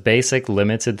about this basic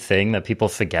limited thing that people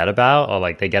forget about, or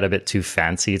like they get a bit too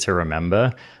fancy to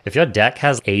remember. If your deck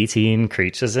has 18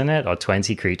 creatures in it or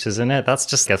 20 creatures in it, that's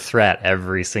just a threat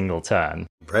every single turn.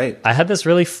 Right. I had this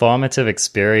really formative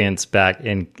experience back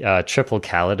in Triple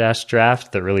Kaladesh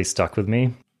draft that really stuck with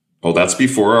me. Oh, that's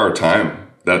before our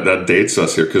time. That dates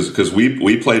us here because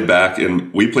we played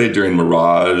during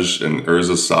Mirage and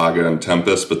Urza's Saga and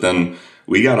Tempest, but then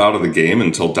we got out of the game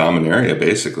until Dominaria,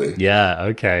 basically. Yeah,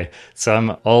 okay. So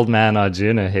I'm old man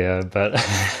Arjuna here, but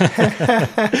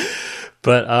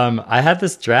but I had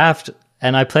this draft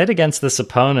and I played against this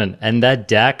opponent, and that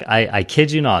deck, I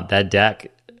kid you not, that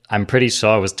deck, I'm pretty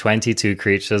sure it was 22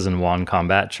 creatures and 1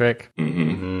 combat trick.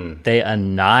 Mm-hmm. They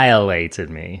annihilated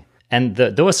me. And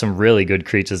there were some really good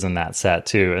creatures in that set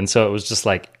too. And so it was just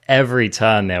like every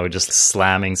turn they were just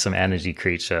slamming some energy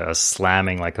creature, or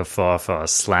slamming like a 4/4,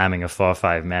 slamming a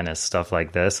 4/5 menace, stuff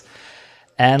like this.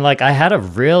 And like I had a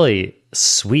really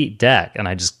sweet deck and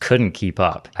I just couldn't keep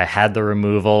up. I had the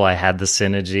removal, I had the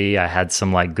synergy, I had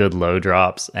some like good low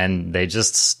drops, and they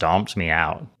just stomped me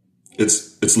out.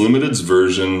 It's Limited's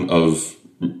version of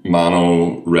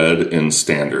mono red in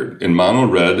standard. In mono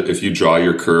red, if you draw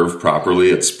your curve properly,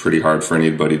 it's pretty hard for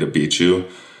anybody to beat you.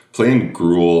 Playing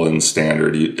Gruul in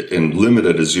standard in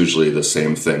limited is usually the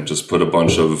same thing. Just put a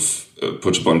bunch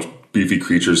beefy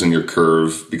creatures in your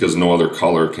curve, because no other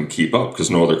color can keep up, because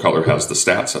no other color has the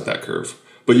stats at that curve.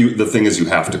 But the thing is, you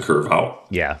have to curve out.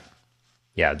 Yeah,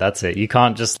 that's it. You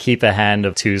can't just keep a hand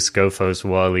of 2 Scophos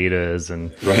War Leaders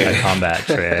and a combat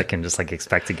trick and just like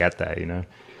expect to get there,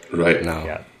 Right. No.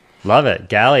 Yeah. Love it.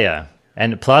 Gallia.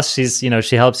 And plus she's,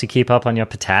 she helps you keep up on your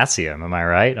potassium. Am I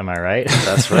right?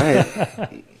 That's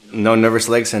right. No nervous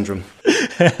leg syndrome.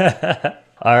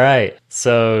 All right.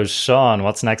 So Sean,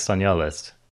 what's next on your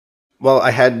list? Well,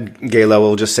 I had Gala.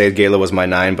 We'll just say Gala was my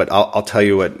 9, but I'll tell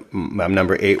you what my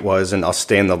number 8 was, and I'll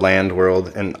stay in the land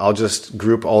world, and I'll just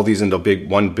group all these into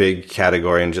one big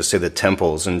category and just say the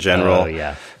temples in general. Oh,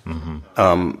 yeah.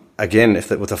 Mm-hmm. Again, with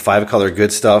the 5-color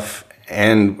good stuff,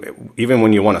 and even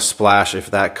when you want to splash, if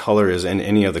that color is in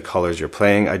any of the colors you're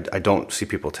playing, I don't see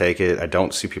people take it. I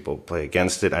don't see people play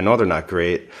against it. I know they're not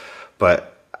great,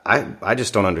 but I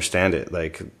just don't understand it.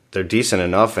 Like, they're decent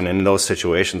enough, and in those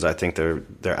situations, I think they're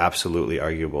absolutely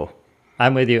arguable.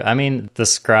 I'm with you. I mean, the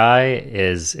scry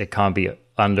it can't be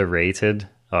underrated.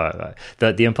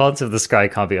 The importance of the scry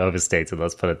can't be overstated,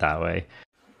 let's put it that way.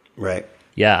 Right.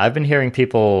 Yeah, I've been hearing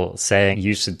people saying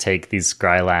you should take these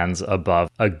scry lands above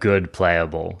a good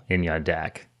playable in your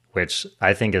deck, which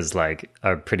I think is like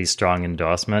a pretty strong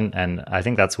endorsement, and I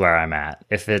think that's where I'm at.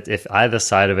 If either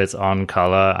side of it's on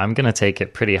color, I'm going to take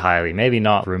it pretty highly. Maybe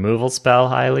not removal spell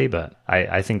highly, but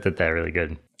I think that they're really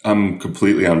good. I'm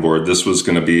completely on board. This was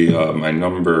going to be my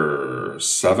number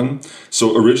 7.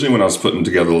 So originally when I was putting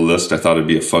together the list, I thought it'd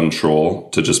be a fun troll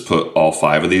to just put all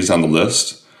 5 of these on the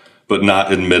list, but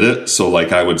not admit it. So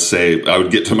like I would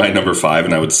get to my number 5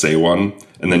 and I would say one,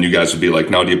 and then you guys would be like,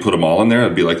 "Now, do you put them all in there?"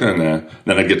 I'd be like, "Oh, nah."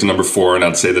 Then I'd get to number 4 and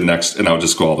I'd say the next, and I would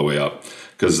just go all the way up,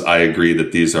 because I agree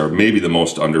that these are maybe the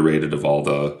most underrated of all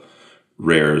the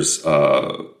rares,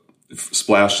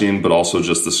 splashing, but also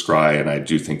just the scry. And I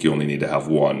do think you only need to have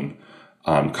one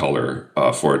on color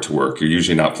for it to work. You're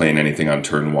usually not playing anything on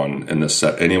turn 1 in this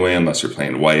set anyway, unless you're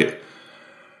playing white.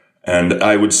 And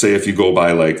I would say if you go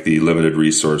by like the limited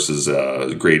resources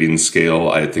grading scale,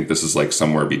 I think this is like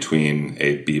somewhere between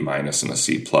a B- and a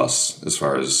C+ as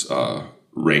far as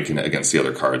ranking it against the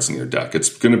other cards in your deck.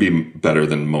 It's going to be better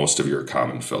than most of your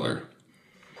common filler.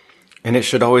 And it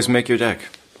should always make your deck.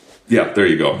 Yeah, there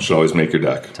you go. Should always make your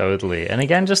deck. Totally. And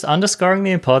again, just underscoring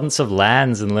the importance of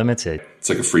lands and limited. It's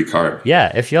like a free card.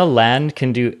 Yeah, if your land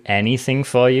can do anything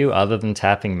for you other than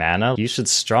tapping mana, you should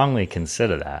strongly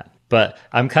consider that. But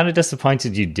I'm kind of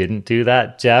disappointed you didn't do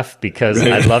that, Jeff, because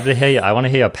I'd love to hear you. I want to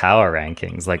hear your power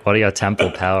rankings. Like, what are your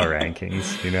temple power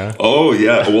rankings, you know? Oh,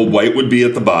 yeah. Well, white would be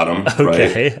at the bottom,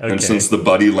 right? Okay. And since the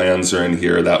buddy lands are in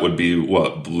here, that would be,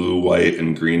 what, blue, white,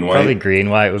 and green, white? Probably green,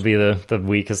 white would be the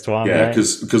weakest one, yeah, right?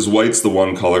 because white's the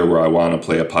one color where I want to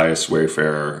play a Pious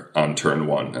Wayfarer on turn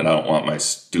 1, and I don't want my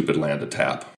stupid land to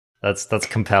tap. That's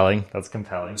compelling. That's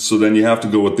compelling. So then you have to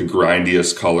go with the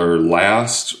grindiest color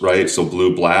last, right? So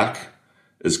blue-black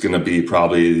is going to be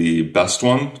probably the best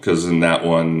one, because in that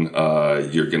one,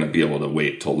 you're going to be able to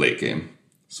wait till late game.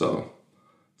 So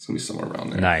it's going to be somewhere around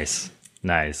there. Nice.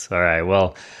 All right.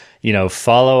 Well,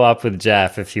 follow up with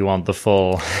Jeff if you want the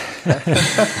full.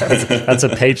 That's a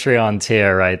Patreon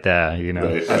tier right there,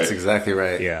 Right. That's exactly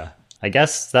right. Yeah. I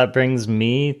guess that brings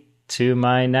me to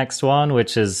my next one,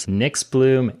 which is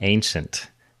Nyxbloom Ancient.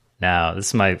 Now, this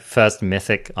is my first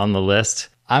mythic on the list.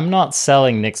 I'm not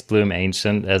selling Nyxbloom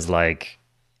Ancient as like,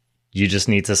 you just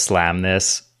need to slam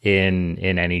this in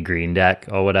any green deck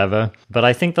or whatever. But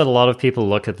I think that a lot of people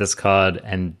look at this card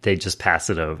and they just pass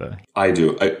it over. I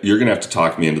do. You're going to have to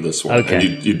talk me into this one. Okay.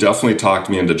 And you definitely talked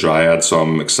me into Dryad, so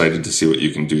I'm excited to see what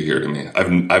you can do here to me.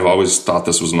 I've always thought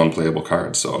this was an unplayable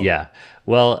card, so... Yeah.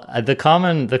 Well, the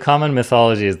common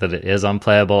mythology is that it is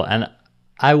unplayable, and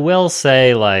I will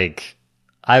say, like,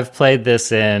 I've played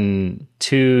this in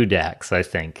 2 decks, I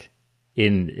think,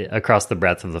 across the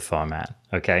breadth of the format,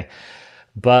 okay?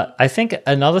 But I think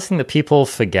another thing that people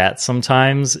forget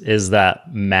sometimes is that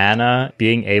mana,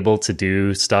 being able to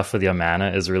do stuff with your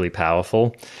mana is really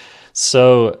powerful.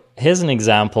 So here's an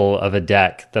example of a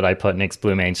deck that I put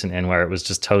Nyxbloom Ancient in where it was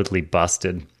just totally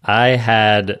busted. I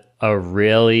had a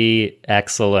really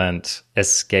excellent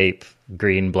escape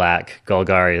green-black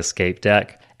Golgari escape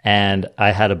deck, and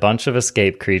I had a bunch of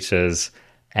escape creatures,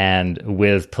 and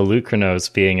with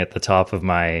Polukranos being at the top of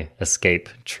my escape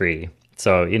tree.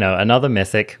 So, another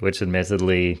mythic, which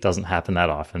admittedly doesn't happen that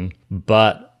often.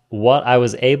 But what I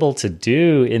was able to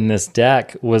do in this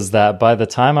deck was that by the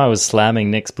time I was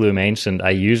slamming Nyxbloom Ancient,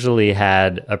 I usually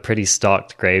had a pretty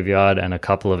stocked graveyard and a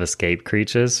couple of escape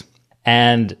creatures.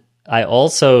 And I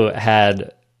also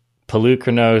had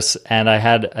Polukranos, and I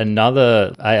had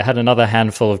another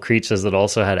handful of creatures that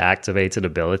also had activated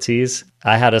abilities.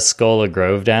 I had a Skola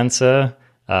Grove Dancer.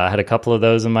 I had a couple of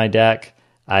those in my deck.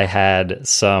 I had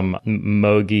some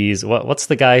Mogis. What's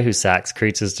the guy who sacks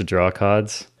creatures to draw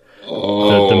cards?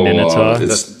 Oh, the Minotaur.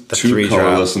 It's the 2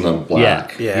 colorless and a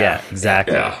black. Yeah,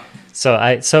 exactly. Yeah.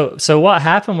 So what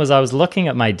happened was I was looking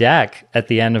at my deck at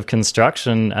the end of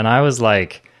construction, and I was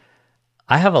like,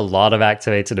 I have a lot of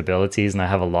activated abilities, and I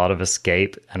have a lot of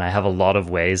escape, and I have a lot of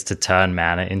ways to turn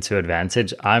mana into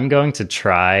advantage. I'm going to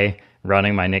try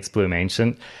running my Nyxbloom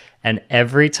Ancient. And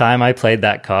every time I played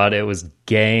that card, it was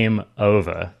game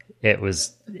over. It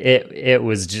was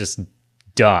just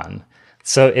done.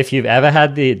 So if you've ever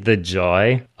had the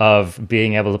joy of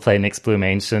being able to play Nyxbloom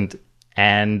Ancient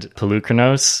and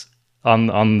Polukranos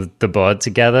on the board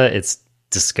together, it's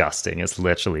disgusting. It's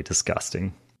literally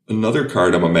disgusting. Another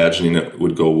card I'm imagining it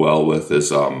would go well with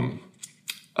is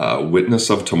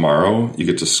Witness of Tomorrow. You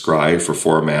get to scry for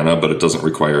 4 mana, but it doesn't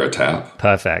require a tap.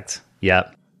 Perfect.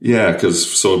 Yep. Yeah, because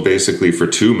so basically for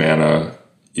 2 mana,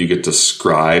 you get to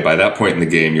scry. By that point in the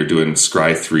game, you're doing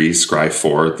scry 3, scry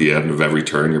 4 at the end of every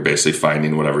turn. You're basically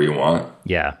finding whatever you want.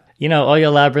 Yeah. All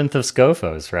your Labyrinth of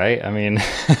Scophos, right? I mean,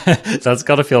 that's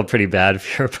got to feel pretty bad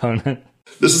for your opponent.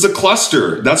 This is a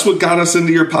cluster. That's what got us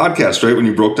into your podcast, right? When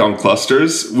you broke down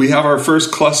clusters. We have our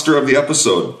first cluster of the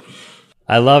episode.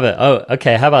 I love it. Oh,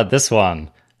 okay. How about this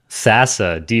one?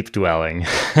 Thassa, Deep Dwelling.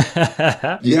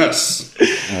 Yes.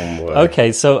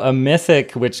 Okay, so a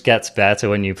mythic which gets better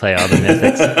when you play other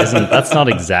mythics that's not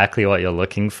exactly what you're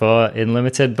looking for in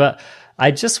Limited, but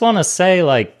I just want to say,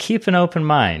 like, keep an open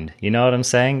mind. You know what I'm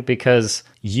saying? Because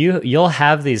you'll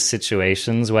have these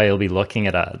situations where you'll be looking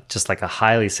at just like a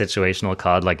highly situational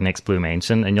card like Nyxbloom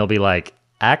Ancient, and you'll be like,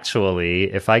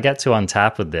 actually, if I get to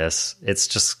untap with this,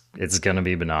 it's going to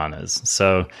be bananas.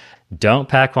 So don't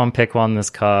pack one, pick one this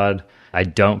card. I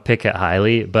don't pick it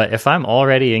highly, but if I'm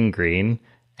already in green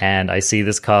and I see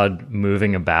this card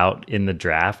moving about in the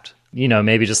draft,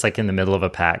 maybe just like in the middle of a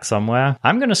pack somewhere,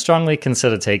 I'm going to strongly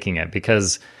consider taking it,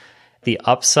 because the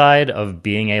upside of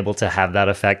being able to have that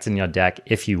effect in your deck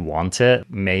if you want it,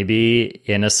 maybe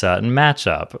in a certain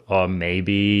matchup, or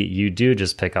maybe you do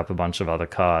just pick up a bunch of other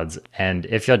cards. And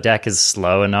if your deck is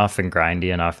slow enough and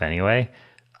grindy enough anyway,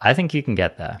 I think you can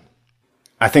get there.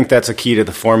 I think that's a key to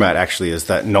the format, actually, is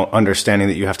that understanding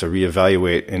that you have to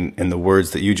reevaluate in the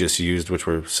words that you just used,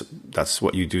 that's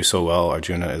what you do so well,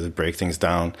 Arjuna, is break things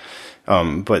down.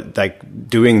 But like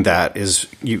doing that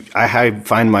I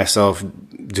find myself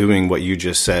doing what you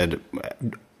just said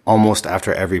almost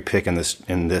after every pick in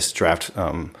this draft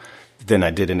than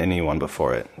I did in any one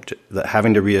before it.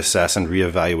 Having to reassess and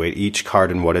reevaluate each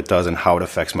card and what it does and how it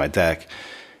affects my deck.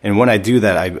 And when I do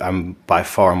that, I'm by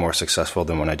far more successful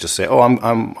than when I just say, "Oh,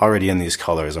 I'm already in these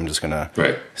colors. I'm just gonna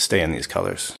stay in these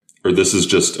colors." Or this is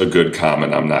just a good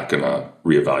common. I'm not gonna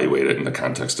reevaluate it in the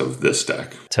context of this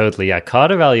deck. Totally, yeah.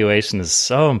 Card evaluation is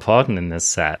so important in this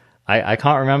set. I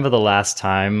can't remember the last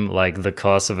time like the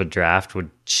course of a draft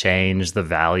would change the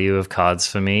value of cards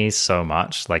for me so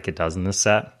much like it does in this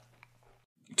set.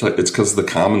 It's because the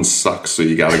commons suck, so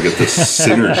you got to get this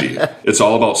synergy. It's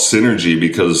all about synergy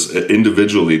because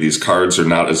individually these cards are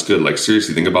not as good. Like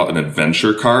seriously, think about an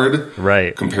adventure card,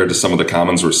 right? Compared to some of the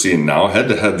commons we're seeing now. Head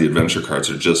to head, the adventure cards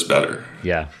are just better.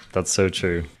 Yeah, that's so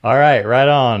true. All right, right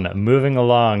on. Moving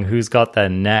along. Who's got their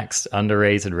next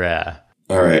underrated rare?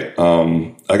 All right,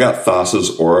 I got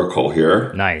Thassa's Oracle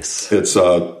here. Nice. It's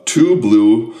 2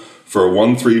 blue for a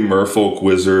 1/3 Merfolk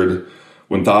Wizard.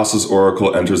 When Thassa's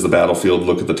Oracle enters the battlefield,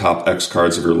 look at the top X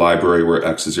cards of your library, where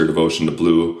X is your devotion to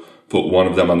blue. Put one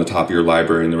of them on the top of your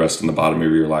library and the rest on the bottom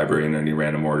of your library in any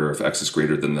random order. If X is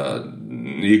greater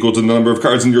than equal to the number of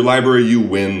cards in your library, you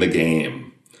win the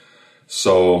game.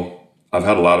 So I've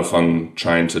had a lot of fun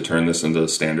trying to turn this into a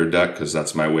standard deck because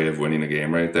that's my way of winning a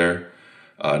game right there.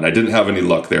 And I didn't have any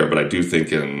luck there, but I do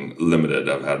think in Limited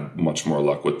I've had much more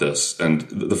luck with this. And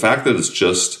the fact that it's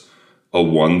just a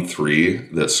 1/3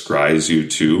 that scries you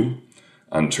 2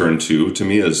 on turn 2 to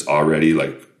me is already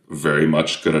like very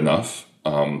much good enough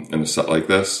in a set like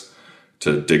this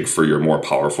to dig for your more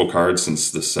powerful cards,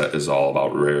 since this set is all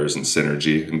about rares and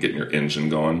synergy and getting your engine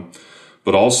going.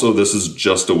 But also this is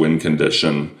just a win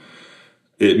condition.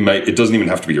 It doesn't even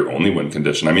have to be your only win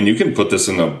condition. I mean, you can put this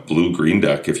in a blue-green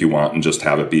deck if you want and just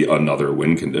have it be another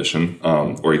win condition,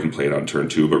 or you can play it on turn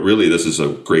 2. But really, this is a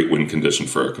great win condition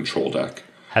for a control deck.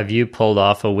 Have you pulled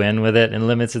off a win with it in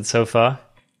Limited so far?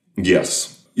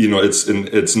 Yes. You know,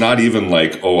 it's not even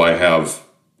like, oh, I have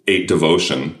 8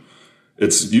 devotion.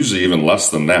 It's usually even less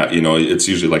than that. You know, it's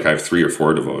usually like I have 3 or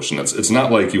 4 devotion. It's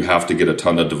not like you have to get a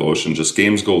ton of devotion. Just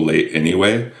games go late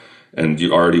anyway, and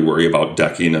you already worry about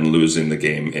decking and losing the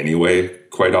game anyway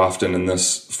quite often in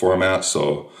this format.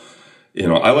 So, you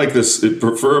know, I like this.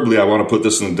 Preferably, I want to put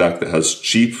this in a deck that has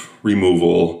cheap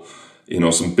removal, you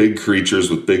know, some big creatures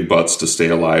with big butts to stay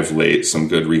alive late, some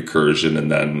good recursion, and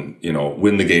then, you know,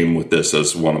 win the game with this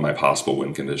as one of my possible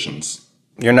win conditions.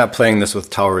 You're not playing this with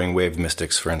Towering Wave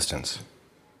Mystics, for instance,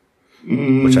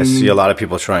 which I see a lot of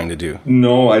people trying to do.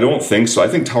 No, I don't think so. I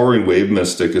think Towering Wave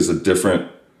Mystic is a different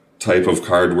type of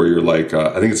card where you're like,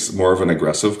 I think it's more of an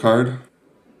aggressive card.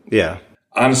 Yeah.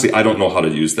 Honestly, I don't know how to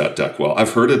use that deck well.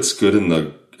 I've heard it's good in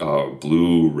the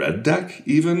blue-red deck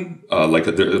even.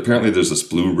 Apparently there's this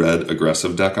blue-red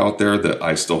aggressive deck out there that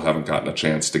I still haven't gotten a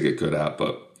chance to get good at.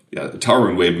 But yeah,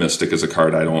 Towering Wave Mystic is a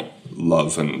card I don't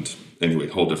love. And anyway,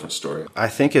 whole different story. I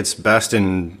think it's best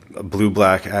in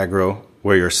blue-black aggro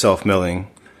where you're self-milling.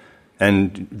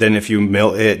 And then if you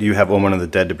mill it, you have Omen of the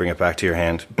Dead to bring it back to your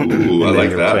hand. Ooh, I like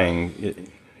that. You're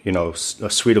playing, you know,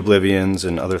 Sweet Oblivions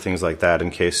and other things like that in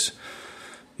case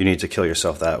you need to kill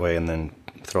yourself that way and then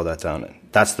throw that down.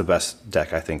 That's the best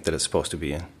deck I think that it's supposed to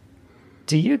be in.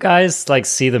 Do you guys like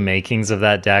see the makings of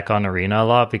that deck on Arena a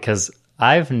lot? Because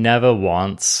I've never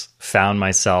once found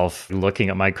myself looking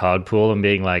at my card pool and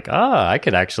being like, I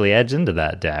could actually edge into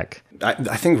that deck.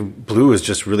 I think blue is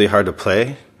just really hard to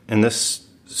play in this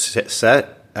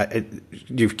set.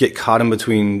 You get caught in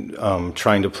between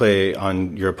trying to play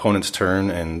on your opponent's turn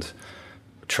and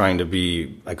trying to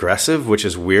be aggressive, which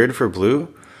is weird for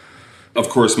blue. Of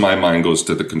course, my mind goes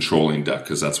to the controlling deck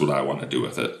because that's what I want to do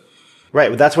with it. Right,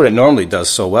 but that's what it normally does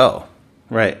so well.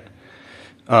 Right.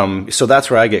 So that's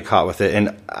where I get caught with it.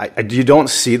 And you don't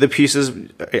see the pieces.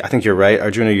 I think you're right,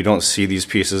 Arjuna, you don't see these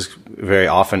pieces very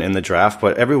often in the draft,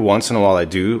 but every once in a while I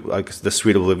do. Like the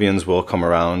Sweet Oblivions will come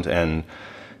around and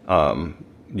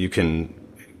you can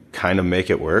kind of make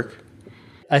it work.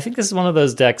 I think this is one of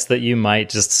those decks that you might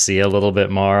just see a little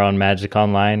bit more on Magic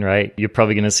Online, right? You're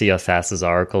probably going to see Thassa's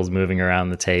Oracles moving around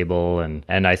the table, and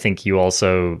I think you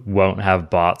also won't have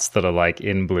bots that are like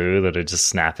in blue that are just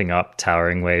snapping up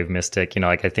Towering Wave Mystic. You know,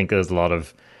 like I think there's a lot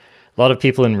of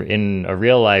people in a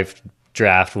real life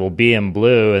draft will be in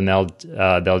blue, and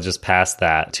they'll just pass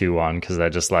that 2-1 because they're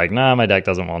just like, nah, my deck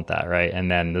doesn't want that, right? And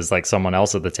then there's like someone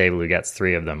else at the table who gets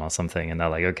 3 of them or something, and they're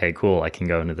like, okay, cool, I can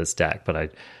go into this deck.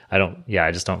 But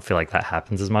I just don't feel like that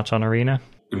happens as much on Arena.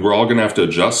 And we're all going to have to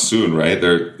adjust soon, right?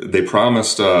 They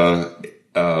promised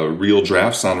real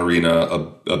drafts on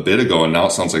Arena a bit ago, and now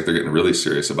it sounds like they're getting really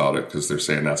serious about it because they're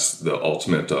saying that's the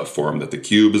ultimate form that the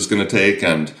cube is going to take.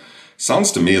 And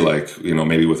sounds to me like,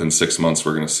 maybe within 6 months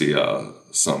we're going to see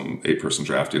some 8-person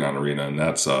drafting on Arena, and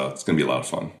that's it's going to be a lot of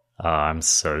fun. Oh, I'm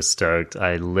so stoked.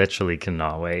 I literally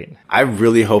cannot wait. I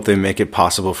really hope they make it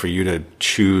possible for you to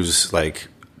choose like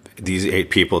these 8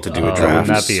 people to do a draft. Wouldn't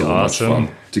that be so awesome? Much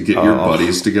fun to get your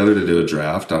buddies together to do a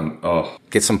draft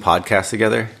Get some podcasts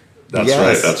together.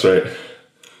 That's right.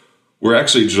 We're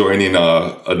actually joining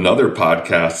another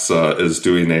podcast is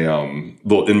doing a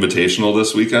little invitational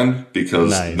this weekend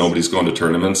because nobody's going to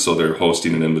tournaments, so they're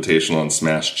hosting an invitational on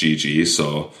Smash GG.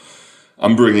 So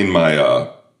I'm bringing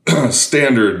my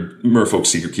standard Merfolk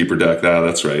Secret Keeper deck.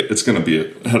 That's right. It's going to be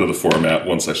ahead of the format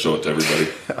once I show it to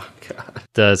everybody. Oh, God.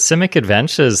 The Simic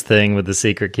Adventures thing with the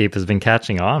Secret Keep has been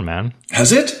catching on, man.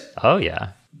 Has it? Oh,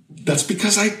 yeah. That's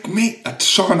because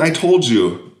Sean, I told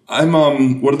you.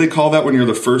 I'm, what do they call that when you're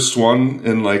the first one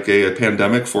in like a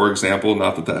pandemic, for example?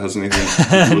 Not that has anything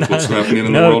to do with what's happening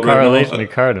in the world right now. No correlation to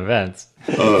current events.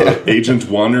 Agent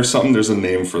 1 or something. There's a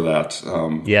name for that.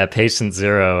 Yeah, Patient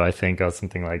Zero, I think, or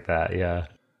something like that. Yeah.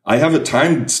 I have it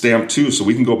time stamped too, so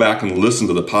we can go back and listen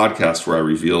to the podcast where I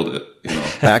revealed it.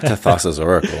 Back to Thassa's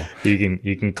Oracle. You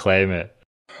can claim it.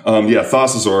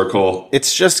 Thassa's Oracle.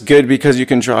 It's just good because you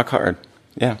can draw a card.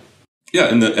 Yeah. Yeah,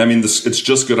 and it's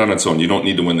just good on its own. You don't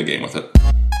need to win the game with it.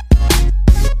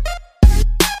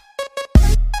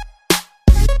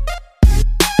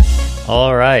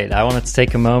 All right, I wanted to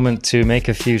take a moment to make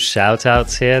a few shout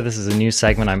outs here. This is a new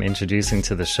segment I'm introducing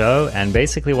to the show, and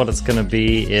basically what it's going to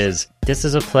be is this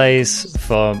is a place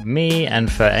for me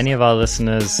and for any of our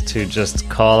listeners to just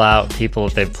call out people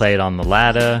that they've played on the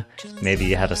ladder. Maybe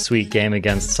you had a sweet game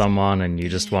against someone and you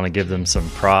just want to give them some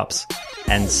props.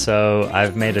 And so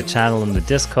I've made a channel in the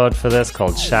Discord for this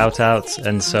called Shoutouts,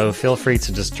 and so feel free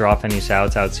to just drop any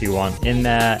shoutouts you want in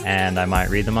there, and I might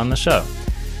read them on the show.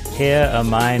 Here are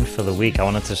mine for the week. I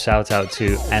wanted to shout out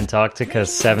to Antarctica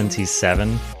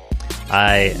 77.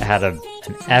 I had an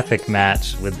epic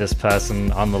match with this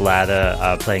person on the ladder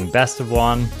playing Best of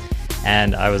One,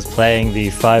 and I was playing the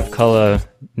 5-color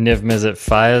Niv Mizzet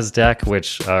Fires deck,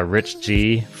 which Rich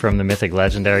G from the Mythic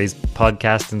Legendaries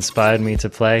podcast inspired me to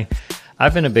play.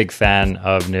 I've been a big fan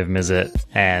of Niv Mizzet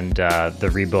and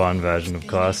the Reborn version, of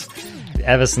course.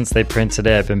 Ever since they printed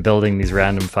it, I've been building these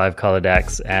random 5-color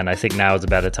decks, and I think now is a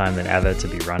better time than ever to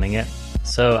be running it.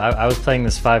 So I was playing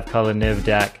this 5-color Niv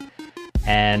deck,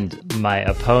 and my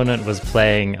opponent was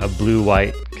playing a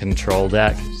blue-white control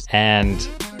deck. And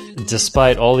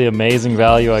despite all the amazing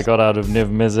value I got out of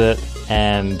Niv Mizzet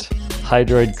and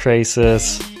Hydroid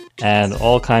Krasis and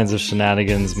all kinds of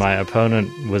shenanigans, my opponent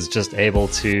was just able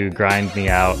to grind me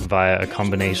out via a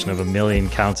combination of a million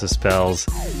counter spells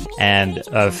and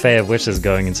a Fae of Wishes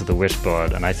going into the Wish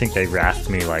board. And I think they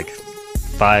wrathed me like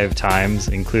 5 times,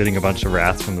 including a bunch of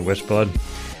wraths from the Wish board.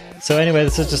 So anyway,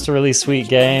 this is just a really sweet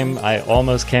game. I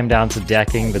almost came down to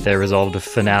decking, but they resolved a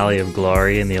Finale of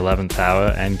Glory in the 11th hour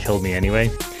and killed me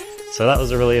anyway. So that was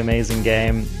a really amazing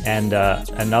game. And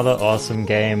another awesome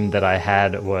game that I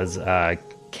had was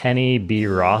Kenny B.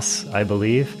 Ross, I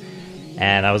believe.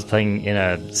 And I was playing in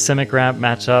a Simic Ramp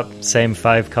matchup, same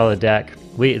 5-color deck.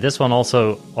 This one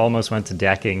also almost went to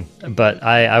decking, but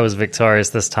I was victorious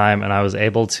this time, and I was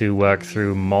able to work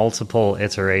through multiple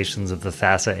iterations of the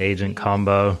Thassa Agent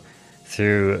combo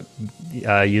through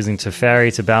using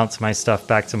Teferi to bounce my stuff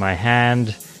back to my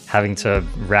hand, having to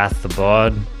Wrath the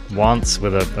board once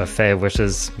with a Fae of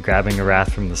Wishes, grabbing a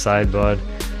Wrath from the sideboard,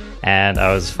 and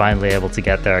I was finally able to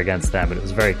get there against them, but it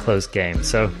was a very close game.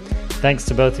 So thanks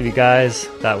to both of you guys.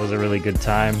 That was a really good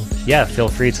time. Yeah, feel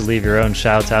free to leave your own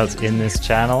shout-outs in this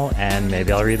channel, and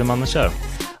maybe I'll read them on the show.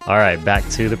 All right, back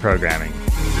to the programming.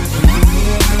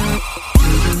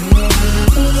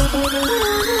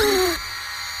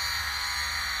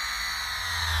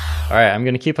 All right, I'm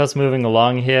going to keep us moving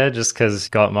along here just because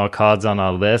got more cards on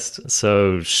our list.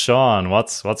 So, Sean,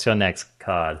 what's your next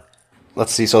card?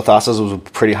 Let's see. So Thassa's was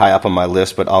pretty high up on my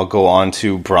list, but I'll go on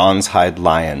to Bronzehide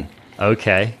Lion.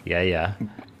 Okay, yeah.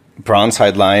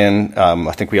 Bronzehide Lion,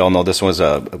 I think we all know this was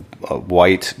a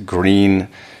white-green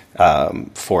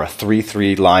for a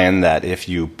 3/3 lion that if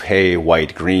you pay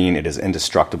white-green, it is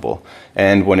indestructible.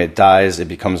 And when it dies, it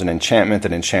becomes an enchantment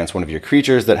that enchants one of your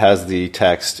creatures that has the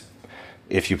text,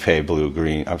 if you pay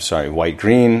white,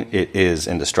 green, it is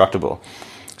indestructible.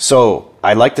 So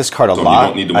I like this card a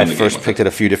lot. I first picked it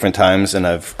a few different times, and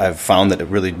I've found that it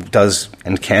really does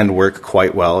and can work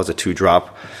quite well as a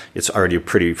 2-drop. It's already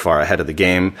pretty far ahead of the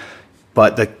game.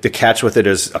 But the catch with it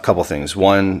is a couple things.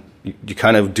 One, you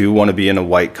kind of do want to be in a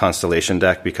white Constellation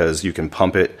deck because you can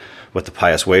pump it with the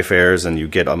Pious Wayfarers, and you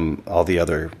get all the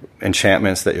other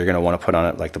enchantments that you're going to want to put on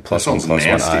it, like the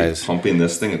 +1/+1 eyes. Pumping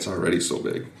this thing, it's already so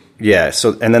big. Yeah.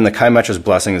 So, and then the Kaimetra's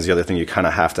Blessing is the other thing you kind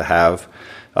of have to have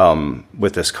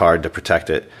with this card to protect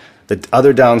it. The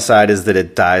other downside is that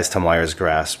it dies to Mire's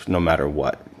Grasp no matter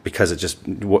what, because it just,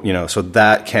 so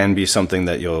that can be something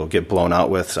that you'll get blown out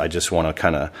with. So I just want to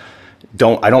kind of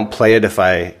I don't play it if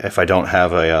I don't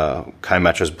have a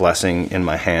Kaimetra's Blessing in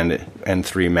my hand and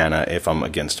 3 mana if I'm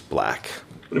against black.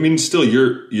 But I mean, still,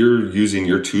 you're using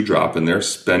your 2-drop and they're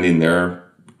spending their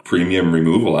premium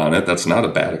removal on it. That's not a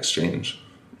bad exchange.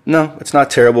 No, it's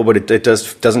not terrible, but it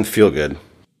doesn't feel good.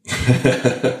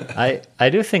 I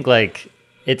do think it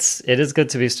is good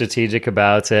to be strategic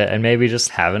about it and maybe just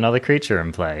have another creature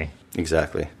in play.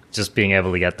 Exactly. Just being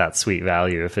able to get that sweet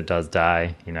value if it does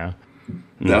die,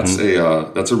 That's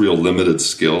a real limited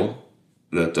skill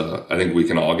that I think we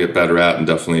can all get better at, and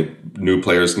definitely new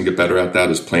players can get better at that,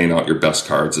 is playing out your best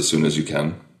cards as soon as you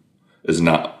can. Is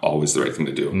not always the right thing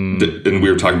to do. And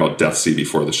we were talking about Deathsea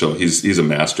before the show. He's a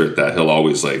master at that. He'll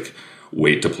always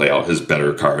wait to play out his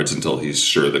better cards until he's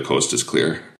sure the coast is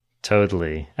clear.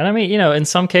 Totally. And I mean, in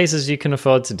some cases you can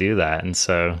afford to do that. And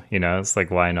so, it's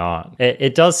why not?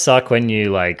 It does suck when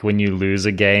you lose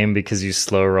a game because you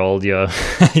slow rolled your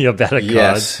better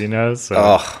cards,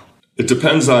 So. It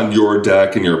depends on your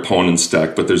deck and your opponent's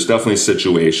deck, but there's definitely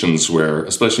situations where,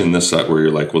 especially in this set, where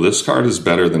you're like, well, this card is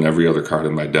better than every other card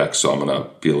in my deck, so I'm going to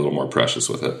be a little more precious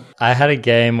with it. I had a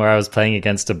game where I was playing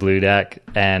against a blue deck,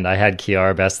 and I had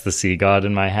Kiara Best the Sea God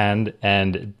in my hand,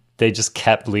 and they just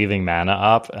kept leaving mana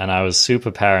up, and I was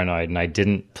super paranoid, and I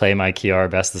didn't play my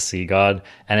Kiara Best the Sea God,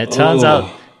 and it turns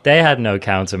out they had no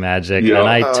counter magic, and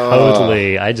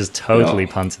I just totally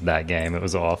punted that game. It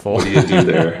was awful. What do you do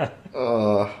there?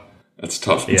 That's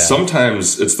tough. Yeah.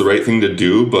 Sometimes it's the right thing to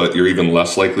do, but you're even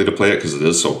less likely to play it because it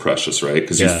is so precious, right?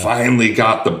 Because you finally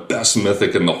got the best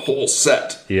mythic in the whole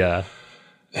set. Yeah.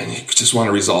 And you just want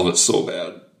to resolve it so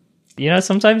bad.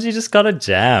 Sometimes you just gotta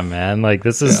jam, man.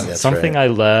 This is something I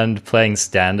learned playing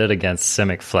Standard against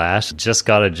Simic Flash. Just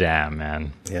gotta jam,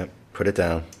 man. Yep. Put it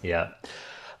down. Yeah.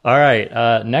 All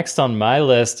right. Next on my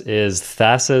list is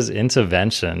Thassa's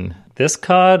Intervention. This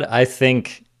card, I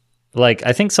think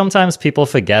sometimes people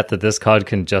forget that this card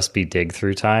can just be dig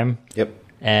through time. Yep.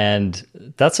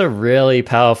 And that's a really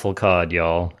powerful card,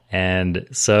 y'all. And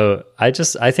so I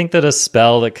think that a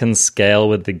spell that can scale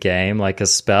with the game, like a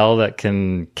spell that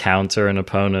can counter an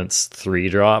opponent's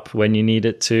 3-drop when you need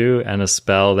it to, and a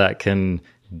spell that can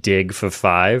dig for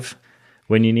 5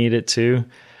 when you need it to,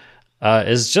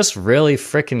 is just really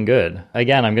freaking good.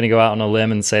 Again, I'm going to go out on a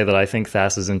limb and say that I think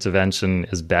Thassa's Intervention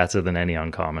is better than any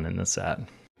uncommon in this set.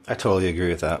 I totally agree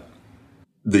with that.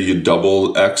 The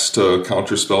double X to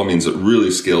counter spell means it really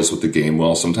scales with the game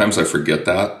well. Sometimes I forget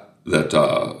that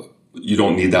you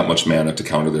don't need that much mana to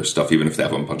counter their stuff, even if they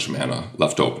have a bunch of mana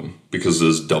left open, because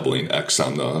there's doubling X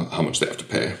on how much they have to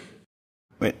pay.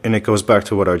 And it goes back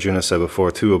to what Arjuna said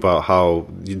before, too, about how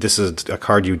this is a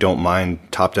card you don't mind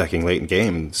top decking late in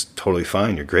game. It's totally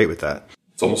fine. You're great with that.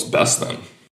 It's almost best then.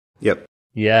 Yep.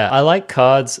 Yeah, I like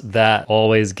cards that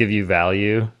always give you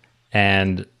value,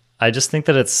 and I just think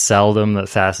that it's seldom that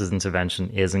Thassa's Intervention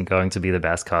isn't going to be the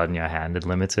best card in your hand in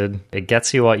Limited. It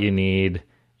gets you what you need.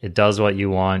 It does what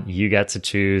you want. You get to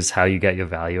choose how you get your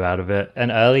value out of it. An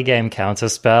early game counter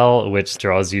spell, which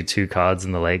draws you 2 cards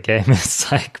in the late game, is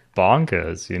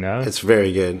bonkers, It's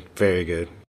very good. Very good.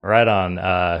 Right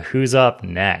on. Who's up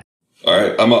next? All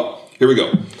right, I'm up. Here we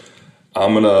go.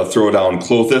 I'm going to throw down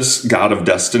Klothys, God of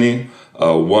Destiny.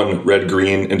 1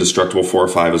 red-green, indestructible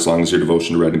 4/5 as long as your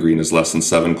devotion to red and green is less than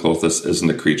 7. Klothys isn't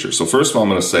a creature. So first of all, I'm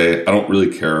going to say I don't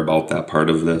really care about that part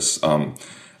of this.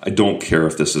 I don't care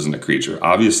if this isn't a creature.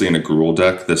 Obviously, in a Gruul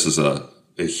deck, this is a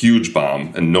huge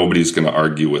bomb, and nobody's going to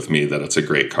argue with me that it's a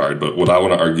great card. But what I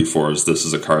want to argue for is this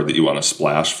is a card that you want to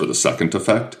splash for the second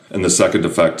effect. And the second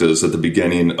effect is at the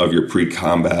beginning of your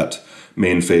pre-combat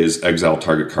main phase, exile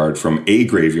target card from a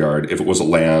graveyard. If it was a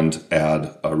land,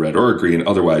 add a red or a green.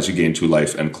 Otherwise, you gain 2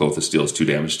 life, and Klothys deals 2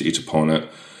 damage to each opponent.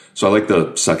 So I like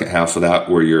the second half of that,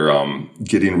 where you're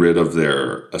getting rid of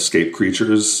their escape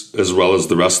creatures as well as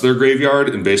the rest of their graveyard,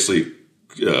 and basically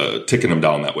ticking them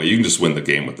down that way. You can just win the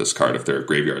game with this card if their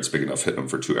graveyard's big enough, hit them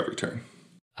for 2 every turn.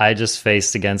 I just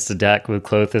faced against a deck with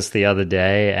Klothys the other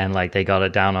day, and like they got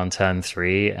it down on turn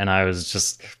 3, and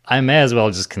I may as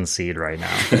well just concede right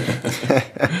now.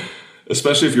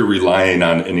 Especially if you're relying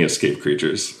on any escape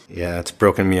creatures. Yeah, it's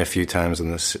broken me a few times in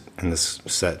this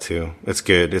set too. It's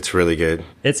good. It's really good.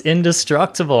 It's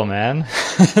indestructible, man.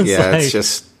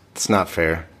 It's not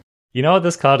fair. You know what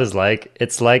this card is like?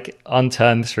 It's like on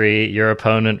turn 3, your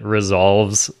opponent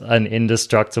resolves an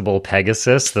indestructible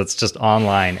Pegasus that's just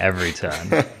online every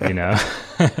turn, you know?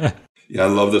 Yeah, I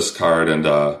love this card. And,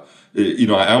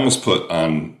 I almost put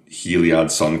on Heliod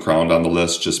Suncrowned on the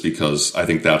list just because I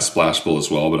think that's splashable as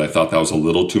well. But I thought that was a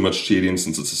little too much cheating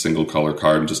since it's a single color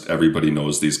card and just everybody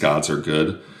knows these gods are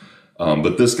good.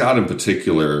 But this god in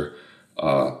particular,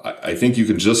 I think you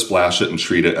can just splash it and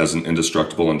treat it as an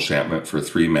indestructible enchantment for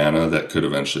 3 mana that could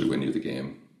eventually win you the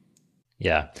game.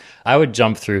 Yeah, I would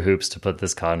jump through hoops to put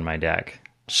this card in my deck.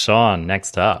 Sean,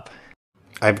 next up.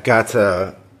 I've got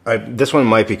this one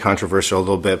might be controversial a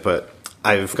little bit, but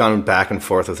I've gone back and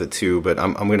forth with it too. But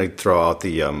I'm going to throw out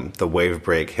the Wave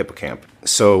Break Hippocamp.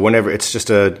 So whenever it's just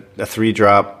a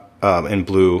 3-drop in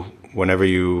blue, whenever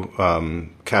you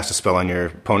cast a spell on your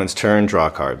opponent's turn, draw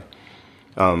a card.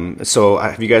 So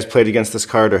have you guys played against this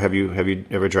card, or have you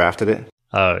ever drafted it?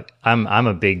 Oh, I'm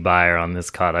a big buyer on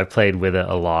this card. I've played with it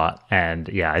a lot, and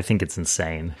yeah, I think it's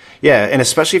insane. Yeah, and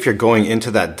especially if you're going into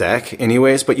that deck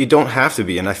anyways, but you don't have to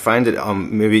be. And I find it,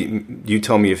 maybe you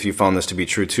tell me if you found this to be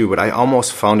true too, but I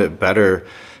almost found it better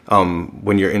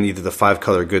when you're in either the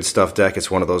 5-color good stuff deck, it's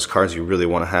one of those cards you really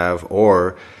want to have,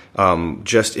 or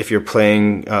just if you're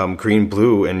playing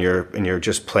green-blue and you're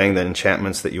just playing the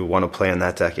enchantments that you want to play in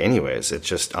that deck anyways. It's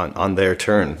just on their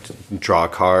turn, draw a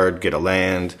card, get a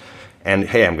land, and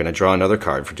hey, I'm going to draw another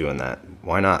card for doing that.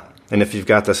 Why not? And if you've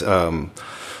got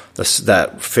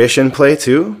that fish in play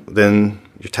too, then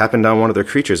you're tapping down one of their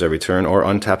creatures every turn, or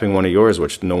untapping one of yours,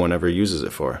 which no one ever uses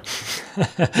it for.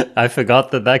 I forgot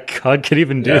that card could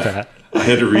even do that. I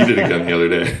had to read it again the other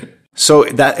day. So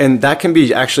that can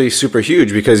be actually super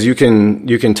huge, because you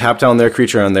can tap down their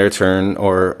creature on their turn,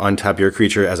 or untap your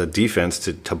creature as a defense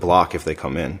to block if they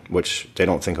come in, which they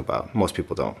don't think about. Most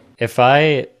people don't. If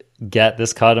I get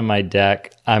this card in my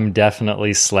deck, I'm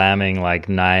definitely slamming like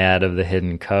Naiad of the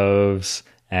Hidden Coves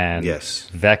and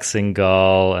Vexing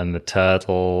Gull and the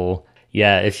Turtle.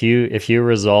 Yeah, if you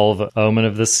resolve Omen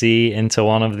of the Sea into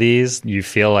one of these, you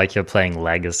feel like you're playing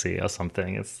Legacy or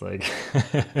something. It's like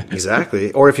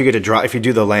exactly. Or if you get to draw, if you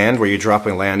do the land where you drop a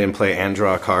land in play and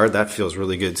draw a card, that feels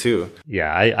really good too.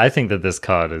 Yeah, I think that this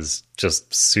card is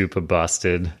just super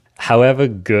busted. However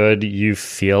good you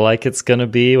feel like it's going to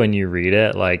be when you read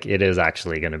it, like it is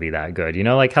actually going to be that good. You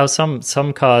know, like how some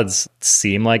cards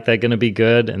seem like they're going to be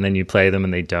good and then you play them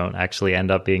and they don't actually end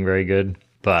up being very good.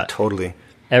 But totally.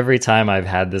 Every time I've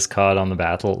had this card on the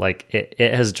battle, like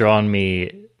it has drawn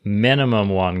me minimum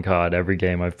 1 card every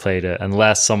game I've played it,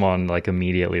 unless someone like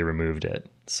immediately removed it.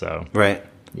 So right.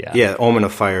 Yeah, Omen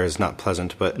of Fire is not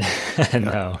pleasant, but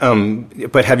no.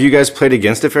 But have you guys played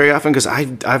against it very often? Because I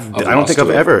don't think I've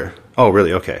ever. Oh,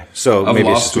 really? Okay, so I've maybe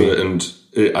lost to it,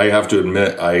 and I have to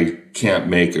admit I can't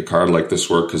make a card like this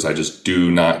work because I just do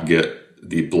not get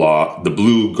the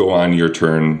blue go on your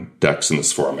turn decks in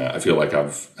this format. I feel like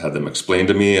I've had them explained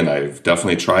to me, and I've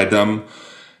definitely tried them,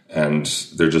 and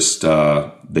they're just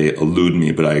they elude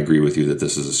me. But I agree with you that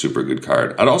this is a super good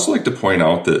card. I'd also like to point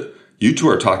out that you two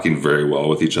are talking very well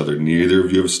with each other. Neither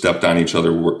of you have stepped on each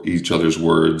other's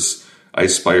words. I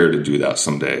aspire to do that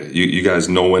someday. You guys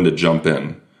know when to jump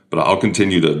in, but I'll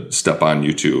continue to step on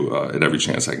you two at every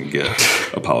chance I can get,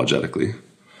 apologetically.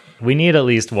 We need at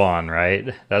least one,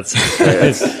 right? That's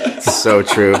so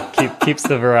true. Keeps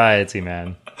the variety,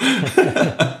 man.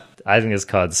 I think this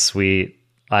card's sweet.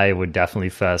 I would definitely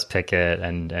first pick it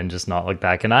and just not look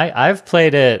back. And I've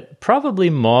played it probably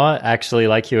more, actually,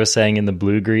 like you were saying, in the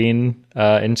blue-green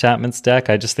enchantments deck.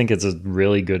 I just think it's a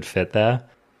really good fit there.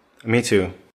 Me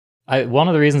too. One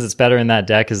of the reasons it's better in that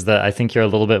deck is that I think you're a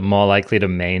little bit more likely to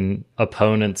main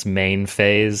opponent's main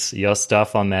phase your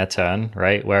stuff on their turn,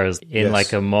 right? Whereas in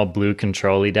like a more blue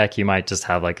control-y deck, you might just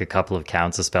have like a couple of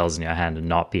counter spells in your hand and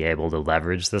not be able to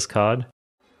leverage this card.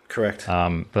 Correct.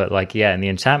 But like, yeah, in the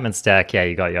enchantments deck, yeah,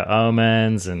 you got your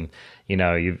omens, and you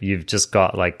know, you've just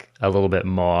got like a little bit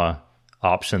more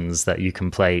options that you can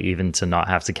play, even to not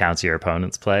have to counter your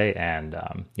opponent's play. And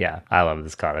yeah, I love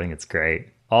this card. I think it's great.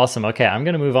 Awesome. Okay, I'm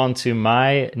going to move on to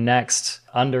my next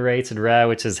underrated rare,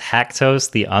 which is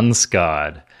Haktos the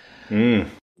Unscarred.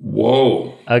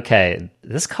 Whoa. Okay,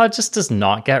 this card just does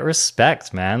not get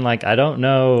respect, man. Like, I don't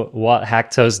know what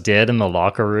Haktos did in the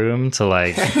locker room to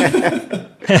like...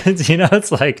 you know,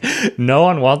 it's like no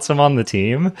one wants him on the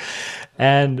team.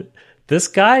 And This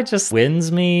guy just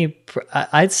wins me.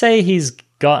 I'd say he's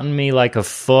gotten me like a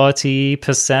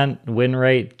 40% win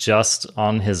rate just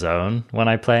on his own when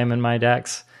I play him in my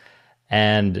decks.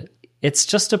 And it's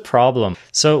just a problem.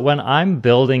 So when I'm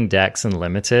building decks in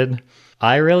Limited,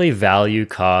 I really value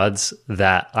cards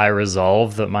that I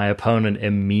resolve that my opponent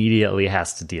immediately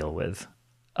has to deal with.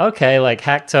 Okay, like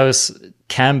Haktos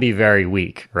can be very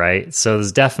weak, right? So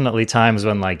there's definitely times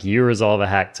when like you resolve a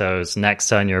Haktos, next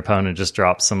turn your opponent just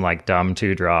drops some like dumb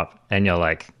 2-drop, and you're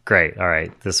like, great, all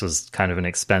right, this was kind of an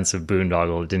expensive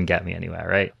boondoggle, it didn't get me anywhere,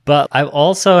 right? But I've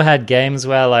also had games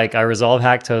where like I resolve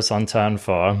Haktos on turn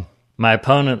 4, my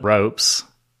opponent ropes,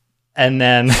 and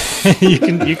then you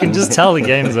can just tell the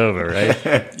game's over,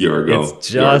 right? You're a go. It's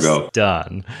just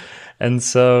done. And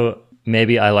so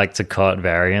maybe I like to cut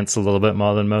variants a little bit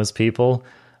more than most people,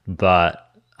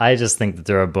 but I just think that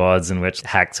there are boards in which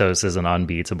Haktos is an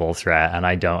unbeatable threat, and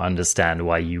I don't understand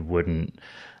why you wouldn't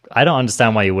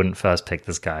first pick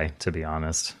this guy, to be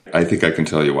honest. I think I can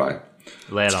tell you why.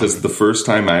 It's because the first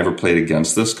time I ever played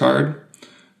against this card,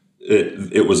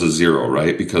 it was a 0,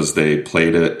 right? Because they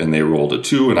played it and they rolled a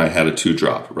 2 and I had a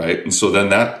 2-drop, right? And so then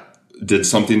that did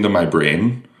something to my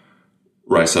brain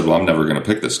where I said, well, I'm never going to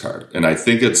pick this card. And I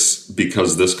think it's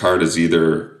because this card is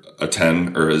either a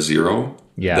 10 or a 0.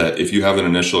 Yeah. That if you have an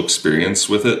initial experience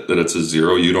with it, that it's a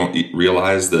 0, you don't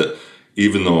realize that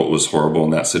even though it was horrible in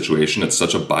that situation, it's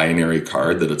such a binary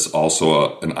card that it's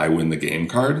also an I win the game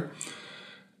card.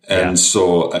 And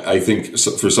so I think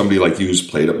for somebody like you who's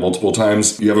played it multiple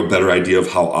times, you have a better idea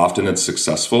of how often it's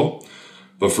successful.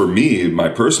 But for me, my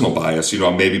personal bias,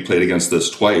 I maybe played against this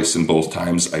twice and both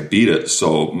times I beat it.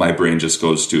 So my brain just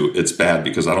goes to it's bad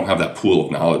because I don't have that pool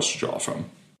of knowledge to draw from.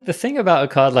 The thing about a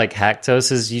card like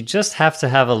Haktos is you just have to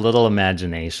have a little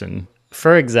imagination.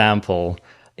 For example,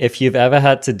 if you've ever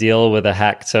had to deal with a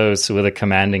Haktos with a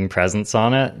commanding presence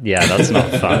on it, yeah, that's not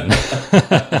fun.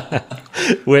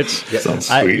 Which,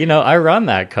 I run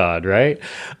that card, right?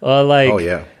 Or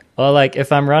like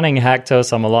if I'm running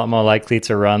Haktos, I'm a lot more likely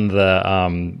to run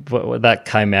the that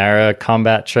Chimera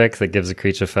combat trick that gives a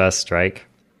creature first strike.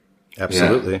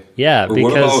 Absolutely. Yeah,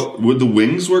 because would the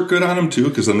wings work good on them too?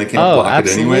 Because then they can't block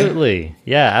it anyway. Absolutely.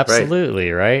 Yeah,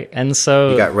 absolutely, right? And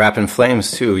so you got Rapping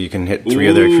Flames too. You can hit 3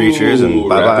 other creatures and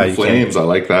bye-bye. Flames, I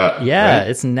like that. Yeah, right?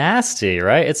 It's nasty,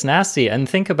 right? It's nasty. And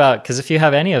think about, because if you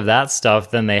have any of that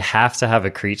stuff, then they have to have a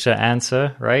creature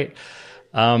answer, right?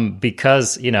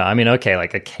 Because,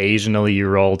 like occasionally you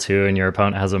roll 2 and your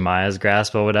opponent has a Maya's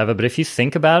Grasp or whatever. But if you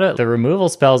think about it, the removal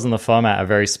spells in the format are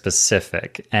very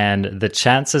specific. And the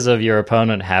chances of your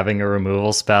opponent having a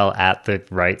removal spell at the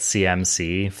right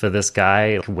CMC for this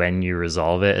guy when you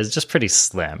resolve it is just pretty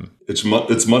slim. It's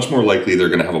much more likely they're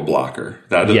going to have a blocker.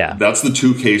 That's the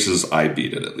 2 cases I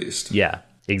beat it, at least. Yeah.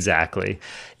 Exactly.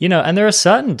 And there are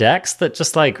certain decks that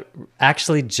just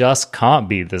actually just can't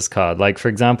beat this card. Like, for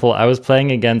example, I was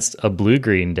playing against a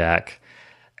blue-green deck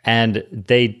and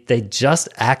they just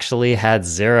actually had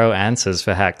 0 answers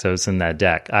for Haktos in their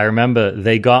deck. I remember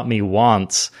they got me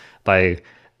once by...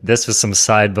 This was some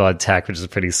sideboard tech, which is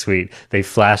pretty sweet. They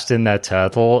flashed in their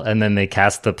turtle, and then they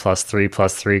cast the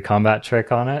 +3/+3 combat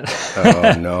trick on it.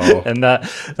 Oh, no. And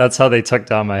that's how they took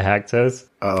down my Haktos.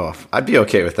 Oh, I'd be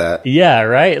okay with that. Yeah,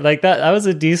 right? Like, that was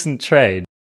a decent trade.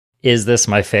 Is this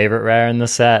my favorite rare in the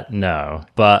set? No.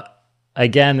 But,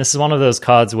 again, this is one of those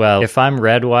cards where if I'm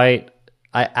red-white,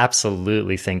 I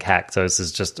absolutely think Haktos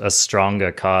is just a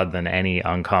stronger card than any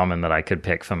uncommon that I could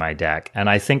pick for my deck. And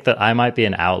I think that I might be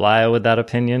an outlier with that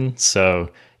opinion. So,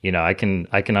 I can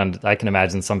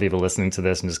imagine some people listening to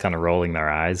this and just kind of rolling their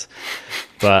eyes.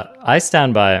 But I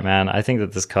stand by it, man. I think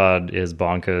that this card is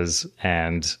bonkers,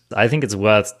 and I think it's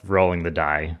worth rolling the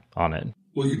die on it.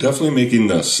 Well, you're definitely making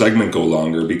the segment go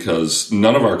longer because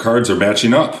none of our cards are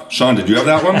matching up. Sean, did you have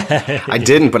that one? I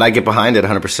didn't, but I get behind it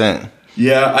 100%.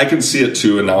 Yeah, I can see it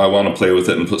too, and now I want to play with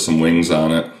it and put some wings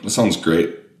on it. That sounds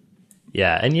great.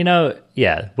 Yeah, and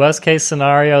worst case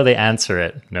scenario, they answer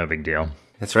it. No big deal.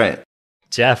 That's right.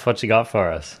 Jeff, what you got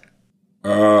for us?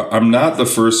 I'm not the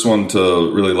first one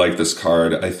to really like this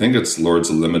card. I think it's Lords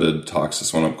of Limited talks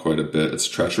this one up quite a bit. It's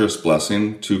Treacherous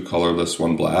Blessing, 2 colorless,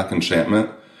 1 black enchantment.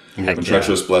 When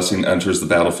Treacherous Blessing enters the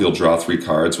battlefield, draw 3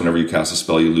 cards. Whenever you cast a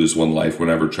spell, you lose 1 life.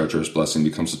 Whenever Treacherous Blessing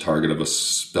becomes the target of a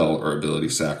spell or ability,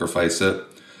 sacrifice it.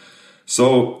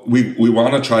 So we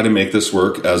want to try to make this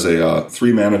work as a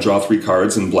 3 mana, draw 3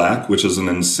 cards in black, which is an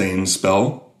insane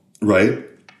spell, right?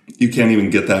 You can't even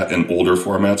get that in older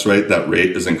formats, right? That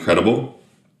rate is incredible.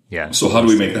 Yeah. So how do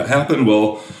we make that happen?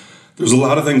 Well, there's a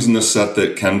lot of things in this set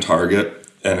that can target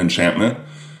an enchantment.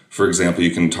 For example,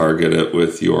 you can target it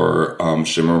with your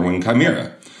Shimmerwing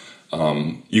Chimera.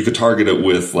 You could target it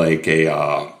with like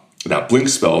that blink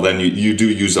spell. Then you do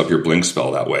use up your blink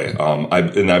spell that way. I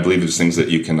believe there's things that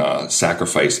you can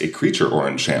sacrifice a creature or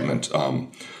enchantment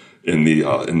in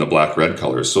the black-red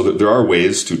colors. So that there are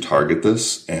ways to target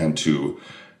this and to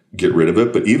get rid of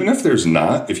it. But even if there's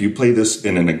not, if you play this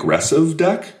in an aggressive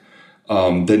deck,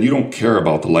 then you don't care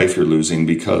about the life you're losing,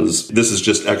 because this is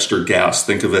just extra gas.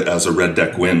 Think of it as a red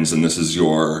deck wins, and this is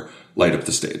your light up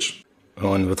the stage.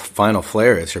 Oh, and with Final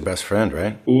Flare, it's your best friend,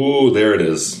 right? Ooh, there it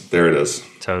is. There it is.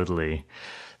 Totally.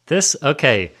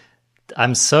 Okay.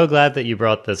 I'm so glad that you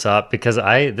brought this up, because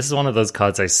this is one of those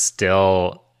cards I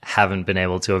still haven't been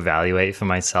able to evaluate for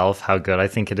myself how good I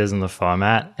think it is in the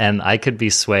format, and I could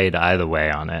be swayed either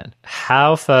way on it.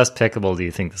 How first pickable do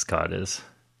you think this card is?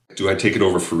 Do I take it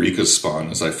over Pharika's Spawn,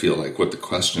 as I feel like what the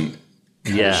question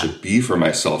should be for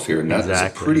myself here, and that is a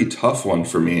pretty tough one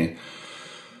for me.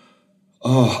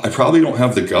 Oh, I probably don't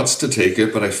have the guts to take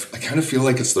it, but I kind of feel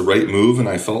like it's the right move, and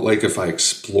I felt like if I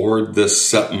explored this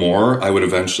set more, I would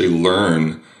eventually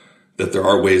learn that there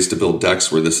are ways to build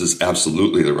decks where this is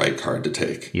absolutely the right card to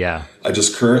take. Yeah. I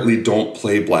just currently don't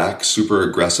play black super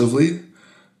aggressively,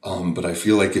 but I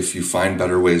feel like if you find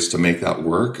better ways to make that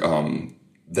work,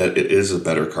 that it is a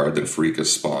better card than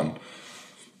Pharika's Spawn.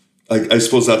 I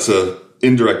suppose that's a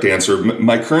indirect answer.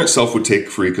 My current self would take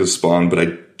Pharika's Spawn, but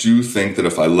I do think that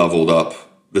if I leveled up,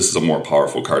 this is a more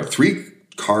powerful card. 3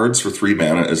 cards for 3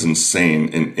 mana is insane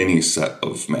in any set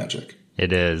of Magic.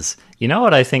 It is. You know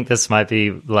what I think this might be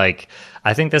like?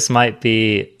 I think this might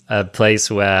be a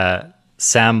place where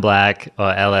Sam Black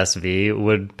or LSV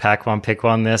would pack one, pick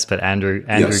one this, but Andrew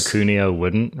Cuneo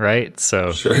wouldn't, right?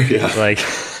 So, sure, yeah. Like,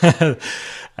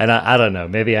 and I don't know,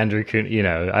 maybe Andrew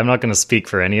Cuneo, I'm not going to speak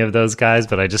for any of those guys,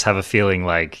 but I just have a feeling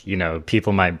like,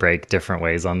 people might break different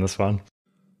ways on this one.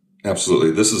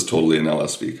 Absolutely. This is totally an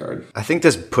LSV card. I think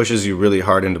this pushes you really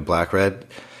hard into black-red.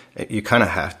 You kind of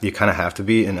have to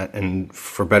be, and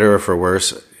for better or for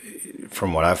worse,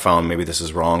 from what I've found, maybe this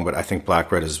is wrong, but I think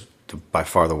black-red is by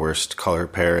far the worst color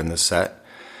pair in this set.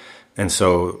 And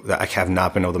so I have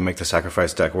not been able to make the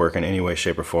sacrifice deck work in any way,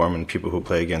 shape, or form, and people who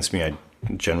play against me I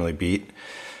generally beat.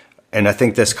 And I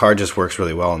think this card just works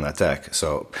really well in that deck.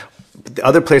 So the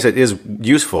other place it is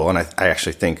useful, and I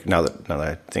actually think, now that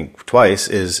I think twice,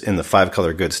 is in the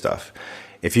 5-color good stuff.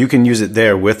 If you can use it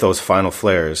there with those Final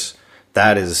Flares,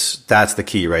 that's the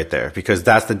key right there, because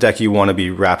that's the deck you want to be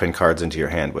wrapping cards into your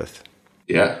hand with.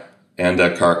 Yeah, and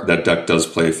that deck does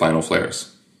play Final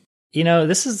Flares.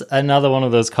 This is another one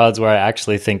of those cards where I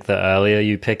actually think the earlier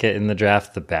you pick it in the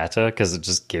draft, the better, because it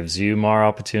just gives you more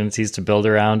opportunities to build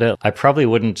around it. I probably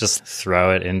wouldn't just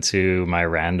throw it into my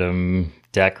random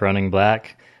deck running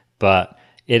black, but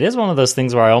it is one of those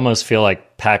things where I almost feel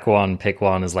like pack one, pick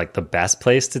one is like the best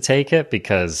place to take it,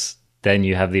 because then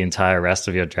you have the entire rest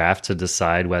of your draft to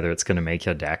decide whether it's going to make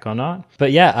your deck or not.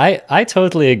 But yeah, I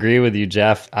totally agree with you,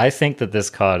 Jeff. I think that this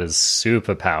card is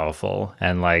super powerful.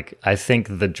 And I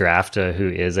think the drafter who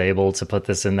is able to put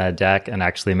this in their deck and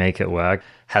actually make it work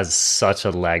has such a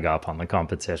leg up on the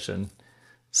competition.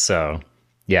 So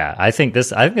yeah, I think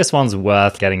this one's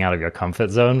worth getting out of your comfort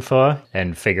zone for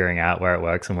and figuring out where it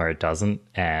works and where it doesn't.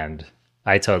 And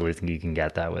I totally think you can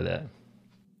get that with it.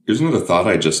 Here's another thought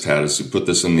I just had: is to put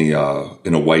this in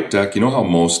in a white deck. You know how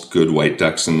most good white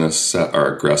decks in this set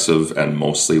are aggressive and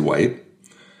mostly white,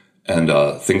 and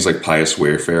things like Pious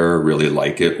Wayfarer really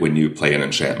like it when you play an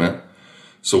enchantment.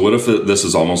 So what if this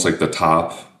is almost like the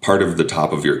top part of the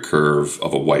top of your curve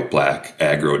of a white-black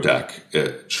aggro deck?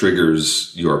 It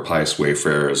triggers your Pious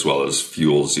Wayfarer as well as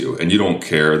fuels you, and you don't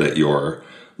care that you're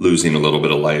losing a little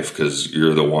bit of life because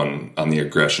you're the one on the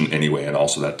aggression anyway, and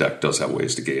also that deck does have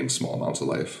ways to gain small amounts of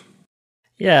life.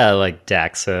 Yeah, like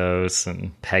Daxos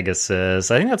and Pegasus.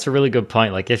 I think that's a really good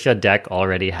point. Like, if your deck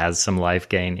already has some life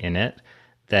gain in it,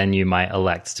 then you might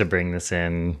elect to bring this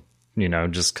in,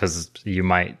 just because you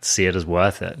might see it as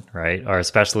worth it, right? Or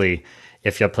especially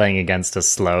if you're playing against a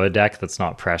slower deck that's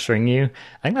not pressuring you.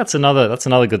 I think that's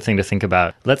another good thing to think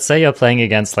about. Let's say you're playing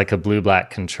against like a blue-black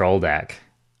control deck.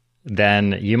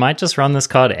 Then you might just run this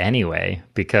card anyway,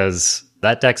 because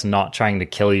that deck's not trying to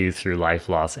kill you through life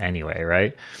loss anyway,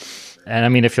 right? And I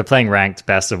mean, if you're playing ranked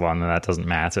best of 1, then that doesn't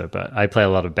matter, but I play a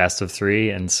lot of best of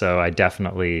 3, and so I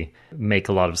definitely make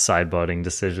a lot of sideboarding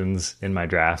decisions in my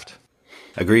draft.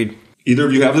 Agreed. Either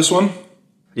of you have this one?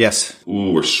 Yes.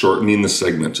 Ooh, we're shortening the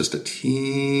segment just a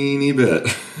teeny bit.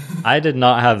 I did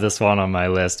not have this one on my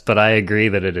list, but I agree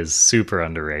that it is super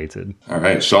underrated. All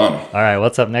right, Sean. All right,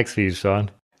 what's up next for you,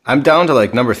 Sean? I'm down to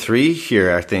like number 3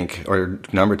 here, I think, or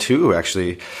number 2,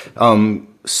 actually.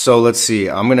 So let's see.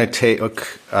 I'm going to take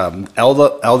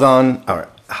Eldon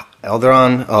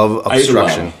Elderon of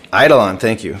Obstruction. Eidolon,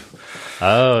 thank you.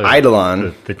 Oh,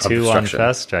 Eidolon, the 2/1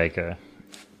 first striker.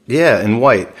 Yeah, in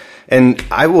white. And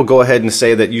I will go ahead and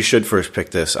say that you should first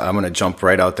pick this. I'm going to jump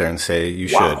right out there and say you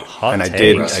should. Hot and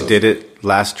take. I did it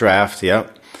last draft,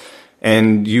 yep.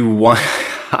 And you want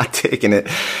hot taking it.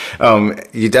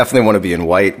 You definitely want to be in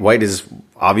white. White is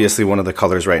obviously one of the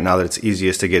colors right now that it's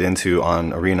easiest to get into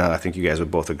on Arena. I think you guys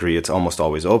would both agree it's almost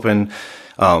always open.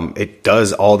 It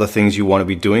does all the things you want to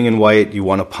be doing in white. You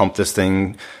want to pump this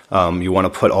thing. You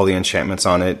want to put all the enchantments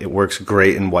on it. It works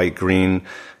great in white, green,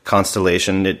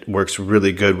 Constellation. It works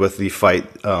really good with the fight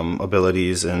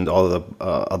abilities and all the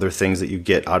other things that you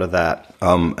get out of that.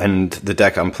 And the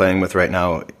deck I'm playing with right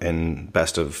now in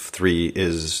best of 3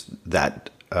 is that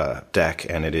deck,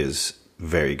 and it is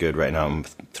very good right now. I'm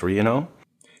 3-0.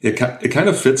 It kind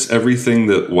of fits everything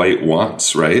that white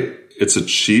wants, right? It's a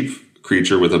cheap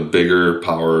creature with a bigger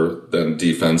power than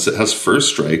defense. It has first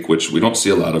strike, which we don't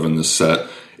see a lot of in this set.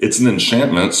 It's an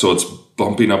enchantment, so it's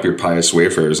bumping up your Pious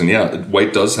Wayfarers. And yeah,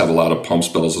 white does have a lot of pump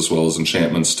spells as well as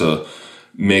enchantments to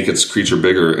make its creature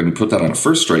bigger, and put that on a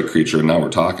first strike creature, and now we're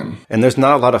talking. And there's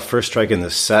not a lot of first strike in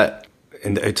this set.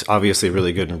 And it's obviously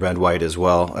really good in red-white as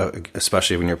well,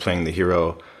 especially when you're playing the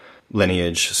hero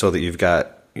lineage, so that you've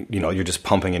got, you're just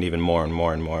pumping it even more and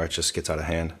more and more. It just gets out of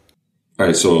hand. All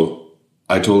right, so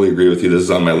I totally agree with you. This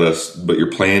is on my list, but we're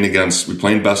playing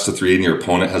best of 3, and your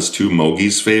opponent has 2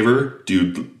 Mogi's favor.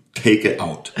 Dude, take it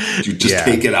out. Dude, just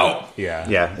take it out.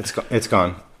 Yeah, it's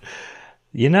gone.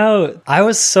 I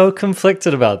was so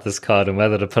conflicted about this card and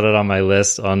whether to put it on my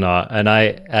list or not. And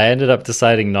I ended up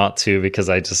deciding not to because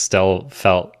I just still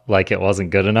felt like it wasn't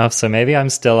good enough. So maybe I'm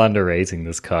still underrating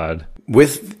this card.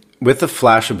 With the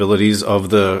flash abilities of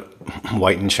the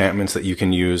white enchantments that you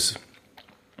can use,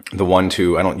 the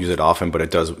 1/2, I don't use it often, but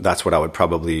it does. That's what I would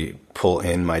probably pull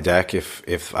in my deck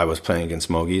if I was playing against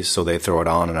Mogi's. So they throw it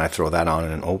on and I throw that on,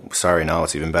 and now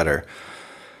it's even better.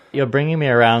 You're bringing me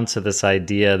around to this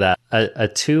idea that a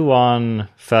 2/1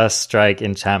 first strike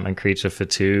enchantment creature for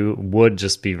 2 would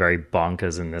just be very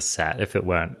bonkers in this set if it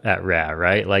weren't at rare,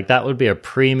 right? Like that would be a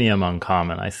premium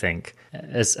uncommon, I think,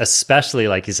 especially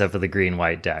like you said for the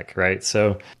green-white deck, right?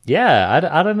 So yeah,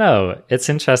 I don't know. It's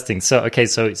interesting. So okay,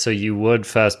 so you would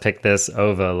first pick this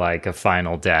over like a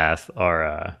Final Death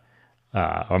or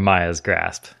Maya's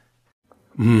Grasp.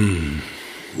 Ooh,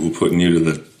 putting you to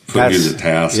the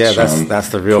task. Yeah, Sean. that's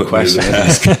the real question.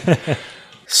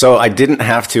 So I didn't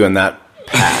have to in that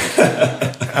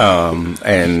pack,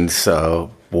 and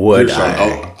so would Here, Sean,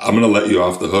 I? I'm going to let you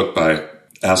off the hook by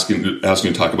asking you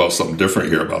to talk about something different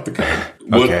here about the card.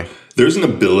 Okay. There's an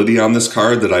ability on this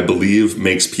card that I believe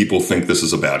makes people think this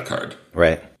is a bad card.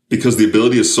 Right. Because the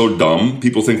ability is so dumb,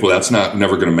 people think, well, that's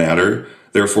never going to matter.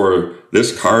 Therefore,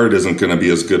 this card isn't going to be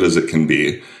as good as it can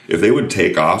be. If they would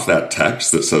take off that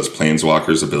text that says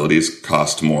Planeswalker's abilities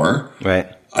cost more, right,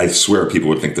 I swear people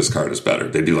would think this card is better.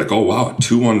 They'd be like, oh, wow, a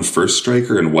 2/1 first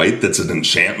striker in white that's an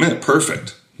enchantment?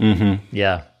 Perfect. Mm-hmm.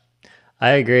 Yeah,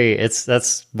 I agree.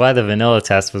 That's why the vanilla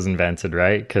test was invented,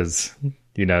 right? Because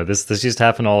this used to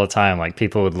happen all the time. Like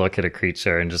people would look at a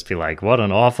creature and just be like, what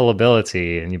an awful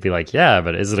ability. And you'd be like, yeah,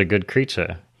 but is it a good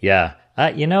creature? Yeah.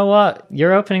 You know what?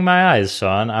 You're opening my eyes,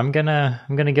 Sean. I'm gonna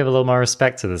give a little more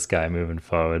respect to this guy moving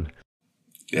forward.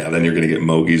 Yeah, then you're gonna get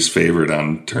Mogi's favorite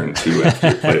on turn 2 after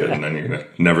you play it, and then you're gonna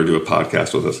never do a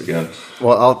podcast with us again.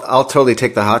 Well, I'll totally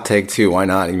take the hot take too. Why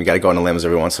not? You got to go on the limbs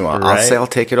every once in a while. Right. I'll say I'll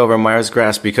take it over Maya's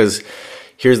Grasp because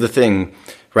here's the thing: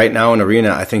 right now in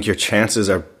Arena, I think your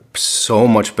chances are so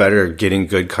much better getting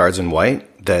good cards in white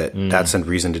that's a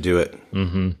reason to do it.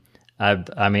 Mm-hmm.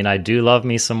 I mean, I do love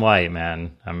me some white,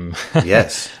 man.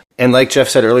 Yes. And like Jeff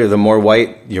said earlier, the more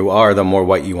white you are, the more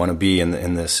white you want to be in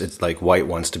this. It's like white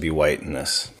wants to be white in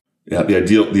this. Yeah, the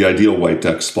ideal white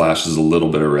deck splashes a little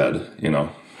bit of red,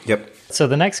 Yep. So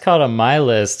the next card on my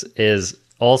list is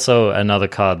also another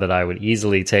card that I would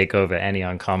easily take over any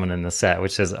uncommon in the set,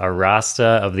 which is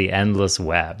Arasta of the Endless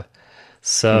Web.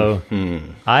 So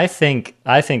I think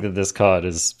that this card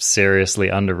is seriously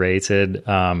underrated.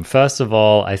 First of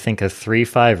all, I think a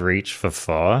 3/5 reach for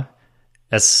 4,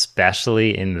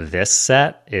 especially in this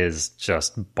set, is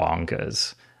just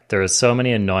bonkers. There are so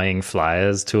many annoying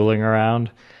flyers tooling around,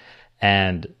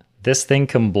 and this thing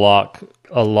can block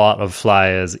a lot of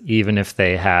flyers even if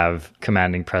they have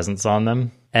Commanding Presence on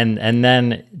them. And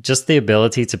then just the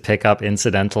ability to pick up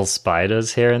incidental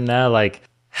spiders here and there, like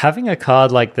having a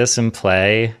card like this in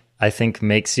play, I think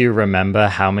makes you remember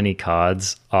how many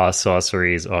cards are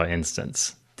sorceries or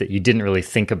instants that you didn't really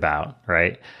think about,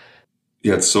 right?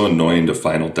 Yeah, it's so annoying to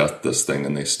final death this thing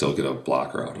and they still get a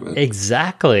blocker out of it.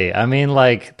 Exactly. I mean,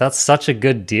 like, that's such a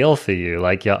good deal for you.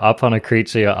 Like, you're up on a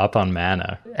creature, you're up on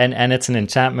mana. And it's an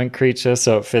enchantment creature,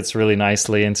 so it fits really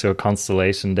nicely into a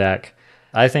Constellation deck.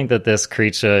 I think that this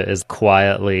creature is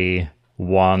quietly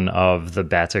one of the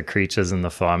better creatures in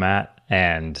the format,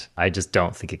 and I just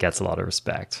don't think it gets a lot of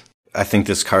respect. I think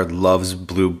this card loves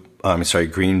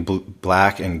green,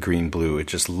 black, and green, blue. It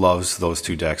just loves those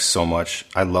two decks so much.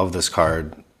 I love this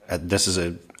card. This is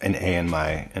an A in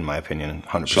my opinion,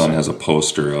 100%. Sean has a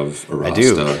poster of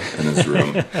Arasta in his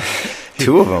room.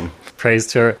 2 of them. Praise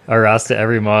to Arasta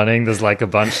every morning. There's like a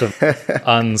bunch of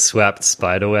unswept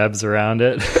spider webs around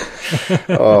it.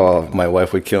 Oh, my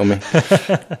wife would kill me.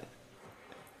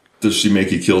 Does she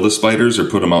make you kill the spiders or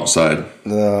put them outside?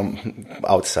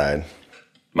 Outside.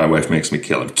 My wife makes me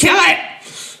kill him. Kill it!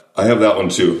 I have that one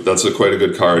too. That's quite a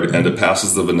good card, and it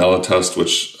passes the vanilla test,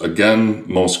 which, again,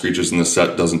 most creatures in this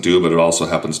set doesn't do, but it also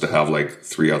happens to have like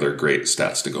 3 other great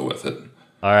stats to go with it.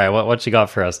 All right, what you got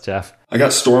for us, Jeff? I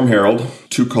got Storm Herald,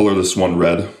 2 colorless, 1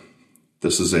 red.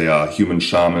 This is a human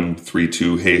shaman,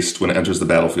 3/2 haste. When it enters the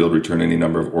battlefield, return any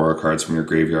number of aura cards from your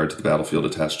graveyard to the battlefield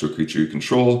attached to a creature you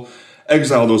control.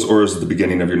 Exile those auras at the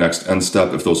beginning of your next end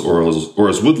step. If those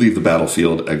auras would leave the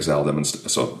battlefield, exile them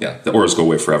instead. So yeah, the auras go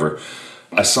away forever.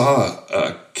 I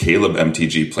saw Caleb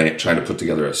MTG trying to put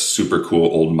together a super cool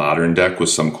old modern deck with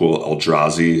some cool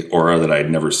Eldrazi aura that I'd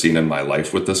never seen in my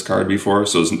life with this card before.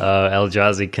 So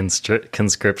Eldrazi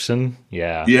conscription,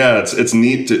 yeah, it's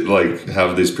neat to like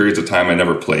have these periods of time I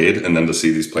never played, and then to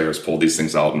see these players pull these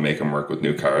things out and make them work with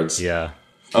new cards. Yeah.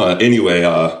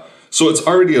 So it's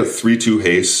already a 3/2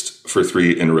 haste for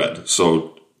 3 in red.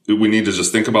 So we need to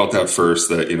just think about that first.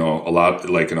 That a lot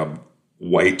like in a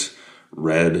white.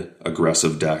 Red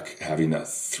aggressive deck, having a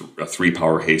 3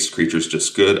 power haste creature is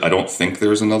just good. I don't think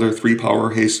there's another 3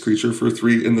 power haste creature for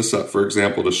 3 in the set, for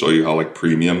example, to show you how like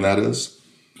premium that is.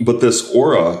 But this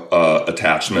aura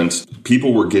attachment,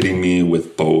 people were getting me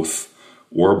with both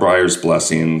Warbrier's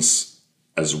Blessings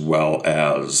as well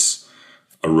as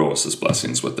Aroas'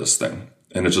 Blessings with this thing.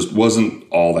 And it just wasn't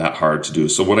all that hard to do.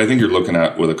 So what I think you're looking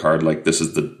at with a card like this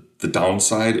is the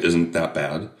downside isn't that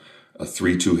bad. A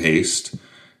 3/2 haste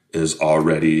is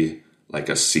already like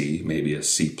a C, maybe a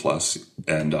C plus,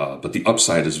 and but the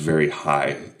upside is very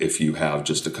high if you have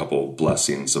just a couple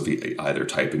blessings of either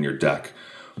type in your deck,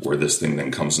 where this thing then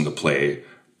comes into play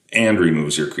and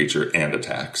removes your creature and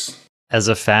attacks. As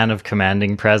a fan of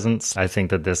Commanding Presence, I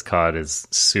think that this card is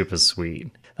super sweet.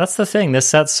 That's the thing. This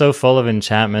set's so full of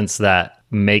enchantments that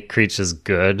make creatures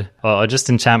good, or just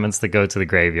enchantments that go to the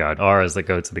graveyard, auras that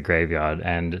go to the graveyard.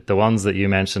 And the ones that you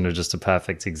mentioned are just a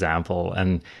perfect example.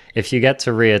 And if you get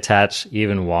to reattach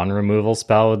even one removal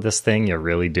spell with this thing, you're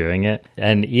really doing it.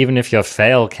 And even if your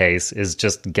fail case is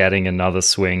just getting another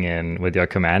swing in with your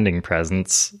Commanding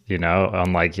Presence,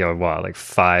 on like your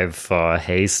 5 for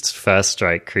haste first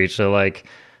strike creature, like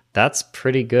that's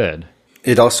pretty good.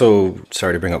 It also,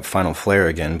 sorry to bring up Final Flare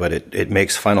again, but it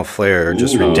makes Final Flare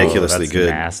just ridiculously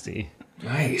good. Nasty.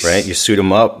 Nice. Right? You suit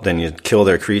them up, then you kill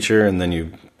their creature, and then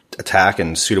you attack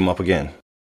and suit them up again.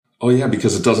 Oh, yeah,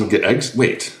 because it doesn't get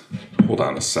Wait, hold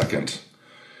on a second.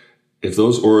 If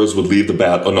those auras would leave the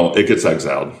bat... Oh, no, it gets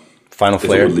exiled. Final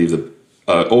Flare? If it would leave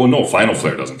the... Final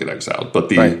Flare doesn't get exiled, but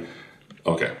the... Right.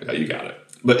 Okay, yeah, you got it.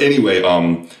 But anyway,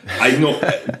 I know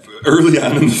early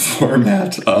on in the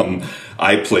format,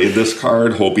 I played this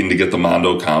card hoping to get the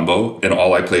Mondo combo, and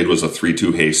all I played was a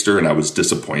 3/2 haster, and I was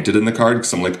disappointed in the card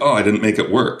because I'm like, I didn't make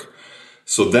it work.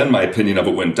 So then my opinion of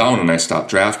it went down, and I stopped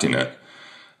drafting it.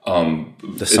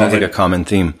 This sounds like a common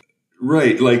theme.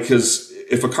 Right, because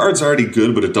if a card's already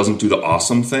good, but it doesn't do the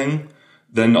awesome thing,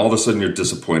 then all of a sudden you're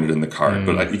disappointed in the card.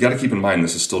 But you got to keep in mind,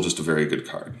 this is still just a very good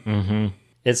card. Mm-hmm.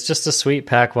 It's just a sweet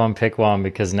pack one, pick one,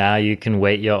 because now you can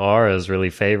weight your auras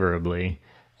really favorably.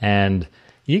 And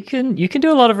you can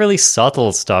do a lot of really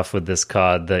subtle stuff with this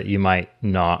card that you might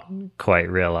not quite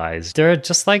realize. There are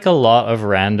just like a lot of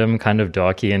random kind of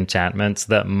dorky enchantments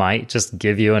that might just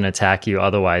give you an attack you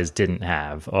otherwise didn't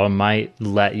have, or might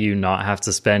let you not have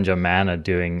to spend your mana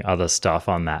doing other stuff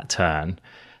on that turn.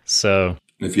 So...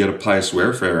 if you had a Pious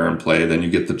Wayfarer in play, then you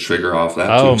get the trigger off that.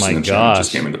 Oh my gosh.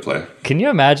 Just came into play. Can you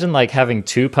imagine like having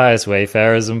 2 Pious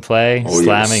Wayfarers in play,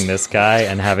 slamming this guy,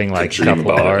 and having like a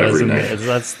couple auras?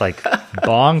 That's like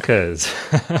bonkers.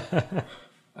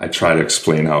 I try to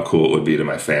explain how cool it would be to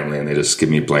my family, and they just give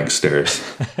me blank stares.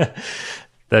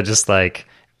 They're just like,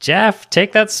 Jeff,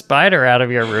 take that spider out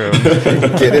of your room.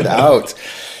 Get it out.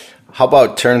 How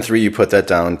about turn 3, you put that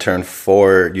down. Turn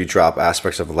 4, you drop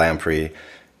Aspects of Lamprey.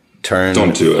 turn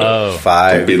Don't do it. Oh.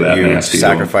 5, Don't be that you nasty,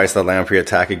 sacrifice the Lamprey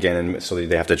attack again, and so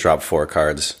they have to drop 4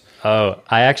 cards. Oh,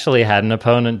 I actually had an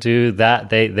opponent do that.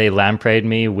 They lampreyed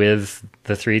me with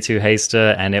the 3/2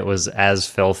 haster, and it was as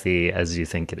filthy as you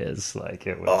think it is. Like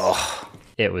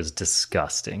it was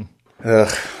disgusting.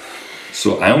 Ugh.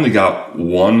 So I only got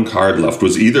 1 card left.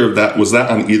 Was that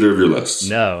on either of your lists?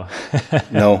 No.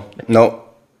 No.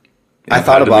 I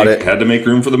thought about it. Had to make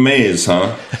room for the maze,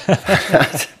 huh?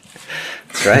 That's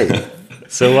right.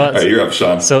 So what? All right, you're up,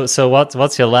 Sean. So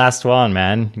what's your last one,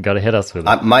 man? You got to hit us with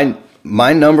it.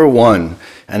 My number 1,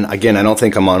 and again, I don't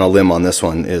think I'm on a limb on this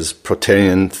one, is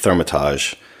Protean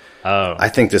Thermitage. Oh. I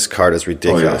think this card is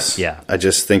ridiculous. Oh, yeah. I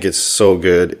just think it's so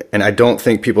good. And I don't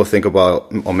think people think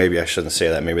about, or maybe I shouldn't say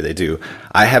that, maybe they do.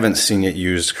 I haven't seen it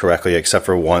used correctly except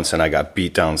for once, and I got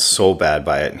beat down so bad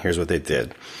by it. And here's what they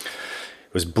did.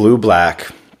 It was blue-black.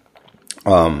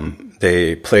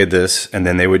 They played this, and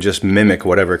then they would just mimic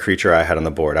whatever creature I had on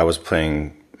the board. I was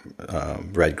playing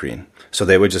red-green. So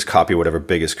they would just copy whatever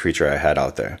biggest creature I had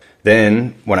out there.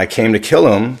 Then, when I came to kill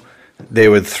them, they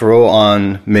would throw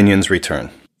on Minions Return.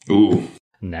 Ooh.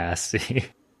 Nasty.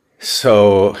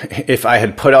 So if I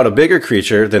had put out a bigger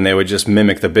creature, then they would just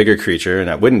mimic the bigger creature, and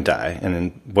it wouldn't die. And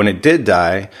then when it did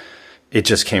die, it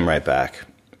just came right back.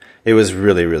 It was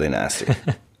really, really nasty.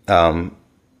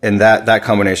 And that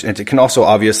combination, it can also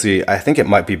obviously, I think it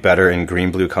might be better in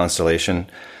green-blue Constellation.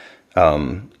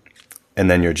 And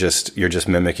then you're just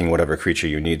mimicking whatever creature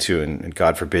you need to, and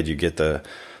God forbid you get the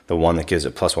one that gives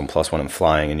it +1/+1 and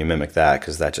flying, and you mimic that,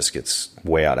 because that just gets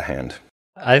way out of hand.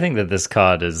 I think that this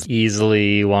card is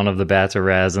easily one of the better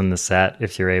rares in the set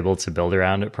if you're able to build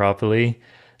around it properly.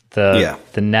 The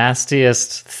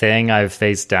nastiest thing I've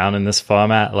faced down in this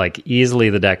format, like easily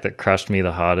the deck that crushed me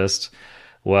the hardest,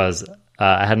 was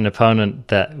I had an opponent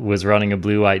that was running a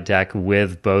blue-white deck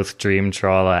with both Dream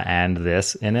Trawler and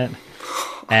this in it.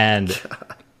 And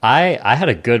I had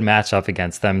a good matchup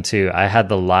against them too. I had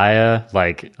the Liar.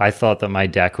 Like, I thought that my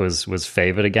deck was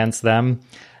favored against them.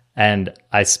 And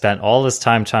I spent all this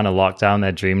time trying to lock down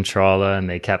their Dream Trawler, and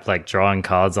they kept like drawing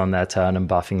cards on their turn and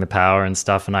buffing the power and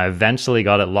stuff. And I eventually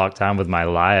got it locked down with my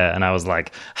Liar, and I was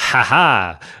like,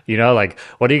 haha, like,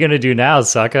 what are you going to do now,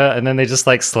 sucker? And then they just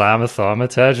like slam a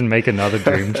Thaumaturge and make another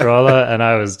Dream Trawler. And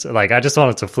I was like, I just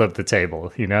wanted to flip the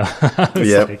table, I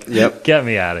was Yep. Get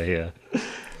me out of here.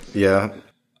 Yeah.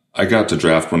 I got to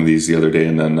draft one of these the other day,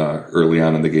 and then early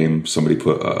on in the game, somebody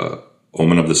put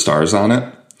Omen of the Stars on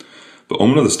it. But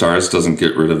Omen of the Stars doesn't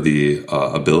get rid of the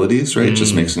abilities, right? It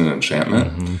just makes it an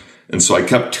enchantment. Mm-hmm. And so I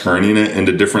kept turning it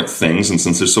into different things. And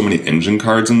since there's so many engine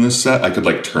cards in this set, I could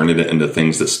like turn it into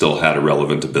things that still had a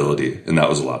relevant ability. And that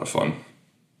was a lot of fun.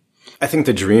 I think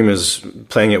the dream is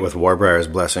playing it with Warbriar's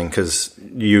Blessing, because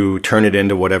you turn it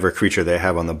into whatever creature they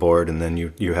have on the board, and then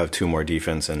you have 2 more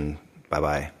defense, and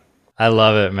bye-bye. I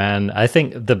love it, man. I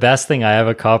think the best thing I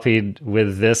ever copied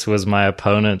with this was my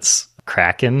opponent's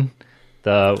Kraken.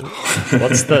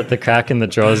 What's the Kraken that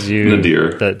draws you?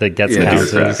 Nadir. That gets Nadir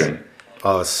counters. Kraken.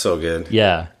 Oh, it's so good.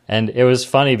 Yeah, and it was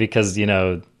funny because they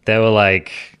were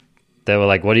like,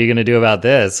 what are you going to do about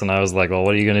this? And I was like, well,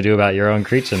 what are you going to do about your own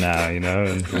creature now? And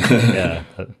yeah,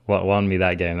 what won me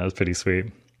that game? That was pretty sweet.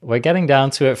 We're getting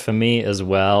down to it for me as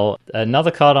well.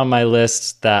 Another card on my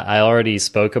list that I already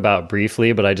spoke about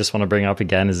briefly, but I just want to bring up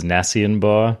again, is Nessian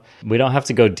Boar. We don't have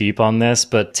to go deep on this,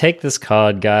 but take this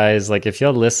card, guys. Like, if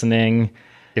you're listening,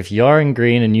 if you're in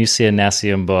green and you see a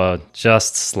Nessian Boar,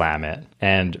 just slam it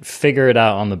and figure it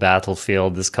out on the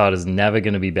battlefield. This card is never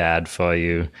going to be bad for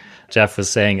you. Jeff was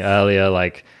saying earlier,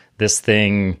 like, this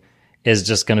thing is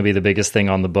just going to be the biggest thing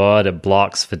on the board. It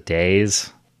blocks for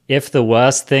days. If the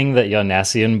worst thing that your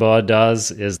Nessian Boar does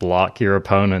is block your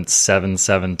opponent's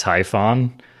 7/7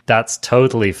 Typhon, that's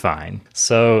totally fine.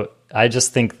 So I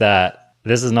just think that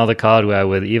this is another card where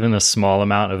with even a small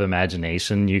amount of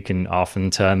imagination, you can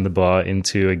often turn the boar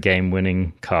into a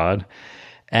game-winning card.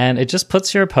 And it just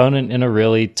puts your opponent in a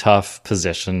really tough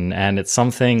position. And it's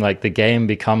something like the game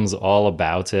becomes all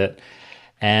about it.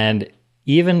 And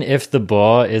even if the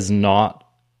boar is not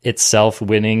itself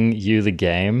winning you the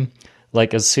game,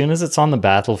 like, as soon as it's on the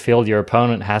battlefield, your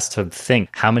opponent has to think,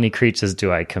 how many creatures do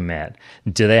I commit?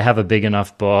 Do they have a big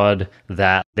enough board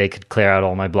that they could clear out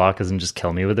all my blockers and just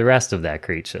kill me with the rest of their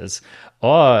creatures?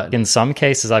 Or in some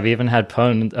cases, I've even had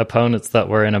opponents that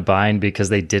were in a bind because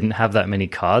they didn't have that many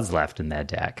cards left in their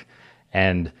deck.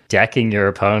 And decking your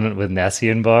opponent with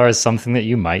Nessian Boar is something that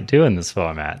you might do in this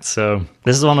format. So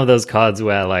this is one of those cards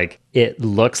where, like, it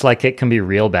looks like it can be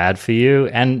real bad for you.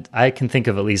 And I can think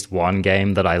of at least one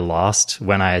game that I lost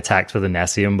when I attacked with a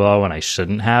Nessian Boar when I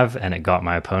shouldn't have, and it got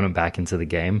my opponent back into the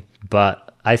game.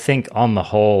 But I think on the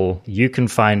whole, you can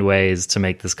find ways to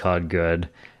make this card good.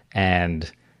 And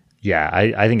yeah,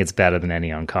 I think it's better than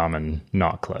any uncommon,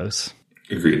 not close.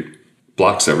 Agreed.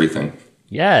 Blocks everything.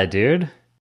 Yeah, dude.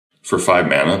 For 5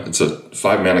 mana, it's a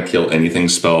 5 mana kill anything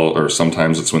spell, or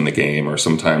sometimes it's win the game, or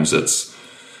sometimes it's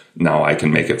now I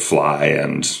can make it fly,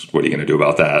 and what are you going to do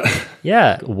about that?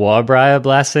 Yeah, Warbriar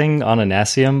Blessing on a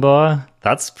Nessian Boar.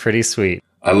 That's pretty sweet.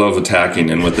 I love attacking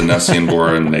in with the Nessian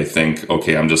Boar, and they think,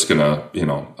 okay, I'm just going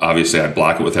to, obviously I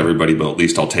block it with everybody, but at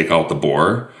least I'll take out the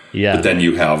boar. Yeah. But then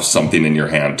you have something in your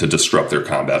hand to disrupt their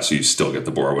combat, so you still get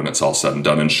the boar when it's all said and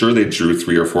done. And sure, they drew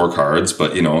 3 or 4 cards,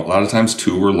 but, a lot of times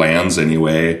 2 were lands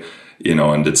anyway,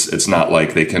 and it's not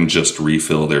like they can just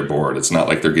refill their board. It's not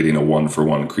like they're getting a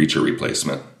 1-for-1 creature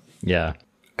replacement. Yeah.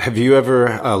 Have you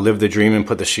ever lived the dream and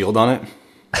put the shield on it?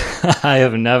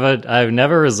 I've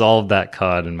never resolved that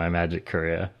card in my Magic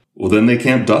career. Well, then they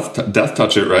can't death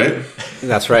touch it, right?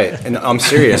 That's right. And I'm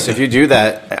serious. If you do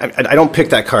that, I don't pick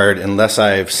that card unless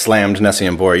I've slammed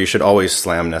Nessian Boar. You should always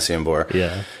slam Nessian Boar.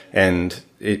 Yeah. And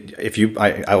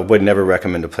I would never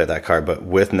recommend to play that card, but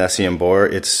with Nessian Boar,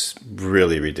 it's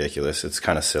really ridiculous. It's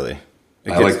kind of silly.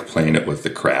 I like playing it with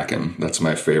the Kraken. That's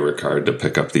my favorite card to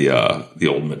pick up the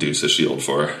old Medusa shield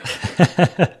for.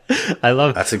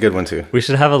 That's a good one too. We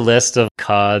should have a list of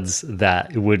cards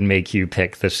that would make you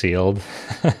pick the shield.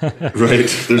 Right.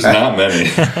 There's not many.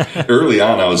 Early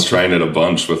on, I was trying it a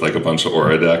bunch with like a bunch of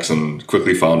Aura decks, and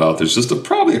quickly found out there's just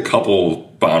probably a couple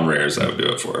bomb rares I would do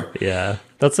it for. Yeah.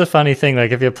 That's a funny thing.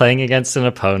 Like if you're playing against an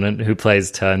opponent who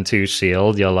plays turn 2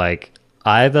 shield, you're like,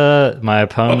 either my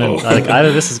opponent,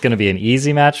 either this is going to be an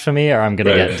easy match for me, or I'm going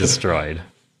to get destroyed.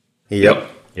 Yep.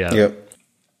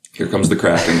 Here comes the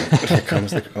Kraken. Here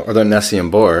comes the Nessian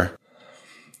Boar.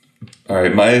 All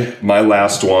right, my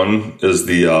last one is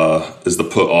the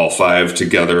put all 5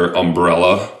 together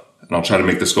umbrella, and I'll try to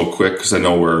make this go quick because I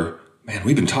know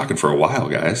we've been talking for a while,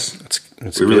 guys.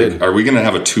 It's good. Are we going to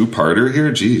have a 2-parter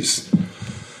here? Jeez.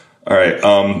 All right,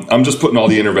 I'm just putting all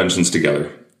the interventions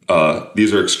together.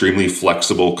 These are extremely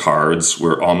flexible cards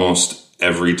where almost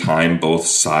every time both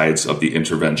sides of the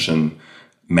intervention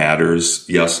matters.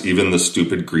 Yes, even the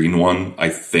stupid green one I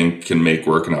think can make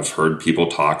work, and I've heard people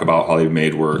talk about how they've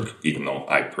made work, even though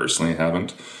I personally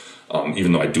haven't.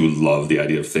 Even though I do love the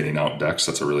idea of thinning out decks,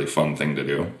 that's a really fun thing to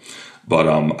do. But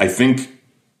I think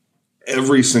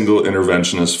every single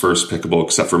intervention is first pickable,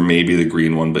 except for maybe the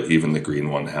green one, but even the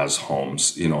green one has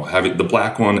homes. Having the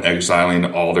black one exiling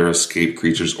all their escape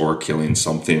creatures or killing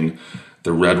something.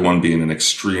 The red one being an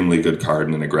extremely good card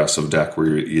in an aggressive deck where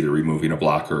you're either removing a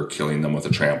blocker or killing them with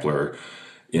a trampler.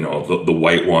 The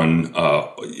white one,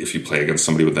 if you play against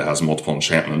somebody that has multiple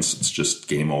enchantments, it's just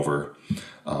game over.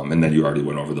 And then you already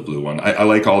went over the blue one. I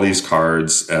like all these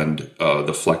cards, and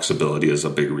the flexibility is a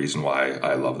big reason why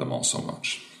I love them all so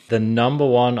much. The number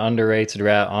 1 underrated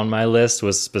rat on my list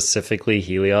was specifically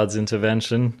Heliod's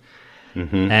Intervention.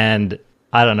 Mm-hmm. And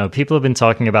I don't know, people have been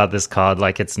talking about this card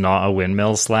like it's not a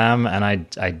windmill slam, and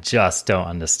I just don't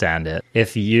understand it.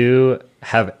 If you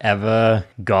have ever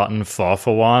gotten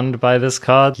 4-for-1 by this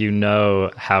card, you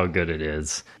know how good it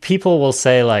is. People will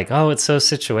say like, oh, it's so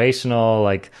situational,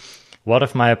 like, what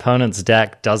if my opponent's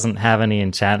deck doesn't have any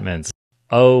enchantments?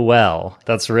 Oh, well,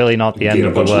 that's really not the end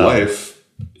of the world. Life.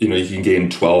 You can gain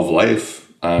 12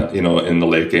 life, in the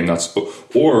late game.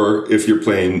 Or if you're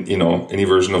playing, any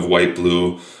version of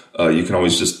white-blue, you can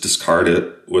always just discard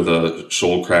it with a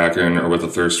Shoal Kraken or with a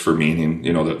Thirst for Meaning.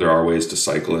 That there are ways to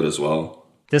cycle it as well.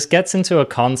 This gets into a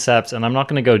concept, and I'm not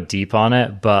going to go deep on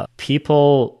it, but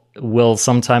people will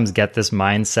sometimes get this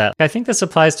mindset. I think this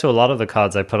applies to a lot of the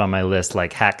cards I put on my list,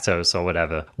 like Haktos or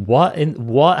whatever.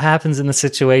 What happens in the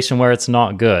situation where it's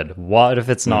not good? What if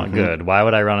it's not good? Why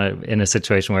would I run it in a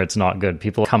situation where it's not good?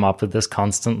 People come up with this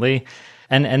constantly.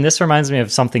 And this reminds me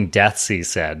of something Deathsea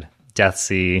said.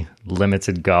 Deathsea,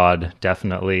 limited god,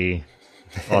 definitely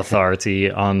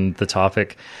authority on the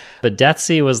topic. But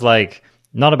Deathsea was like,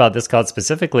 not about this card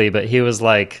specifically, but he was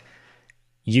like,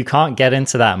 you can't get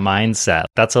into that mindset.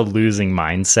 That's a losing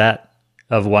mindset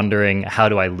of wondering, how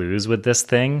do I lose with this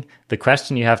thing? The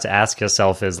question you have to ask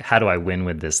yourself is, how do I win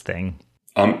with this thing?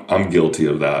 I'm guilty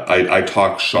of that. I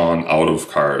talk Sean out of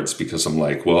cards because I'm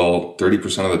like, well,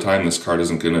 30% of the time this card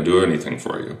isn't going to do anything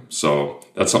for you. So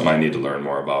that's something I need to learn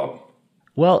more about.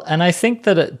 Well, and I think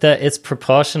that it's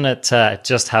proportionate to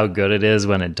just how good it is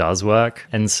when it does work.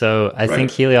 And so I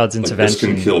think Heliod's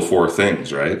Intervention... This can kill 4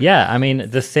 things, right? Yeah, I mean,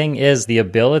 the thing is, the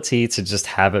ability to just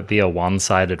have it be a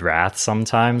one-sided wrath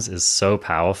sometimes is so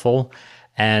powerful.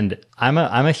 And I'm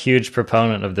a huge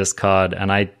proponent of this card,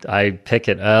 and I pick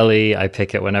it early, I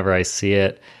pick it whenever I see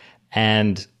it.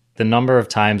 And the number of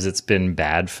times it's been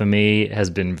bad for me has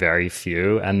been very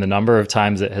few, and the number of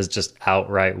times it has just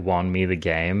outright won me the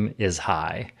game is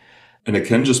high. And it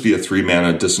can just be a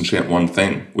 3-mana disenchant one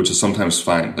thing, which is sometimes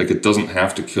fine. Like, it doesn't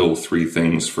have to kill 3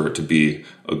 things for it to be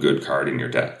a good card in your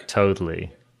deck.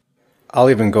 Totally. I'll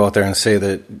even go out there and say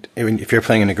that if you're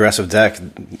playing an aggressive deck,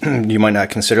 you might not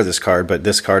consider this card, but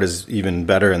this card is even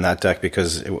better in that deck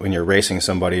because when you're racing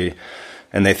somebody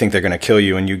and they think they're going to kill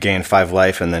you and you gain 5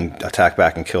 life and then attack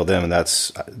back and kill them,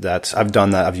 that's I've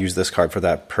done that. I've used this card for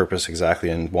that purpose exactly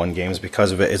and won games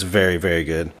because of it. It's very, very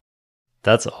good.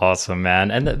 That's awesome,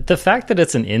 man. And the fact that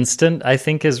it's an instant, I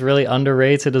think, is really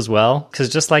underrated as well. Because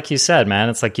just like you said, man,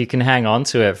 it's like you can hang on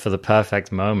to it for the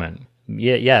perfect moment.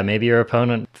 Yeah, maybe your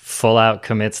opponent full out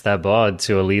commits their board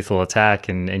to a lethal attack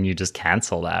and you just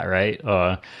cancel that, right?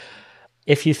 Or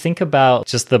if you think about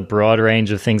just the broad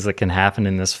range of things that can happen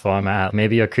in this format,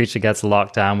 maybe your creature gets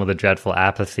locked down with a Dreadful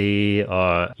Apathy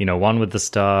or, One with the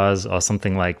Stars or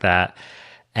something like that.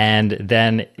 And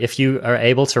then if you are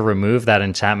able to remove that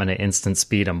enchantment at instant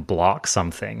speed and block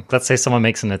something, let's say someone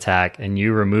makes an attack and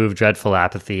you remove Dreadful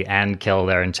Apathy and kill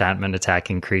their enchantment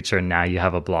attacking creature, and now you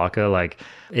have a blocker, like,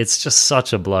 it's just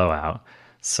such a blowout.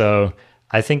 So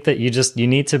I think that you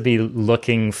need to be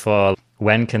looking for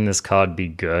when can this card be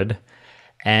good.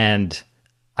 And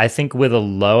I think with a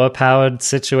lower powered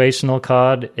situational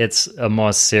card, it's a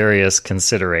more serious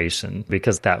consideration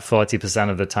because that 40%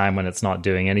 of the time when it's not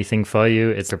doing anything for you,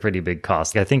 it's a pretty big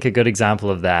cost. I think a good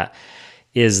example of that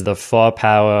is the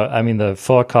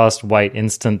 4-cost white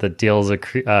instant that deals all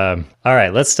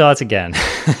right, let's start again.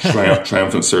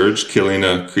 Triumphant Surge, killing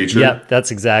a creature. Yep,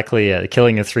 that's exactly it.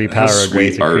 Killing a 3-power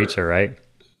Greater creature, right?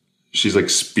 She's like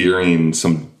spearing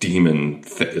some demon.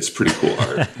 It's pretty cool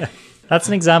art. That's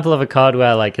an example of a card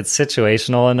where, like, it's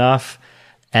situational enough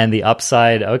and the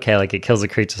upside, okay, like, it kills a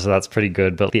creature, so that's pretty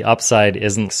good, but the upside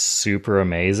isn't super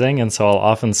amazing, and so I'll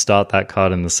often start that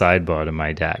card in the sideboard in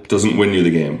my deck. Doesn't win you the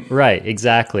game. Right,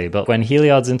 exactly. But when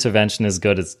Heliod's Intervention is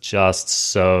good, it's just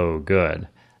so good.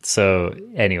 So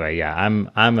anyway, yeah,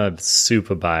 I'm a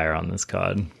super buyer on this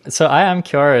card. So I am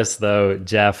curious, though,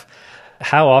 Jeff,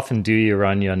 how often do you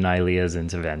run your Nylea's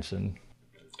Intervention?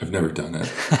 I've never done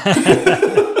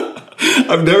it.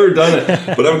 I've never done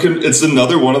it, but it's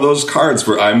another one of those cards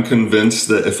where I'm convinced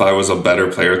that if I was a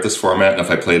better player at this format and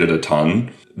if I played it a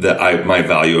ton, that my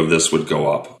value of this would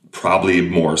go up. Probably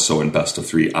more so in best of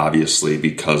 3, obviously,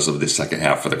 because of the second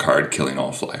half of the card killing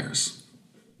all flyers.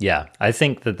 Yeah, I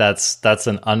think that's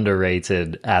an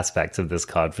underrated aspect of this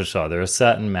card for sure. There are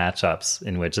certain matchups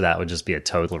in which that would just be a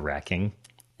total wrecking.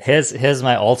 Here's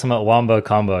my ultimate wombo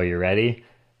combo. You ready?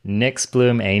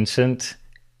 Nyxbloom Ancient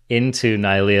into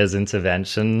Nylea's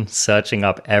Intervention, searching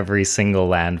up every single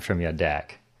land from your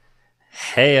deck.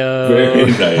 Heyo!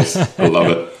 Very nice. I love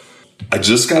it. I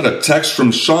just got a text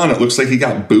from Sean. It looks like he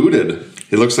got booted.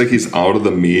 It looks like he's out of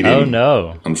the meeting. Oh,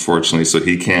 no. Unfortunately, so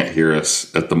he can't hear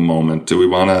us at the moment. Do we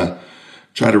want to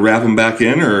try to wrap him back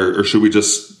in, or should we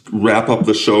just wrap up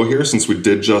the show here since we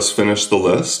did just finish the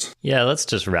list? Yeah, let's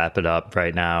just wrap it up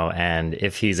right now, and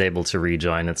if he's able to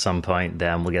rejoin at some point,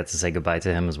 then we'll get to say goodbye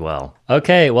to him as well.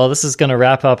 Okay, well, this is going to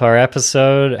wrap up our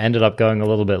episode. Ended up going a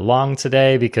little bit long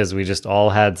today because we just all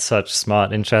had such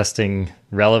smart, interesting,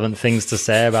 relevant things to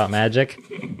say about Magic.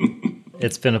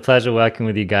 It's been a pleasure working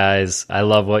with you guys. I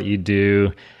love what you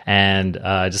do. And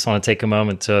I just want to take a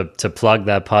moment to plug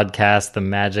that podcast, the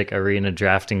Magic Arena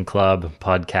Drafting Club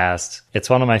podcast. It's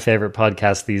one of my favorite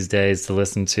podcasts these days to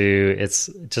listen to.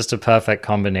 It's just a perfect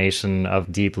combination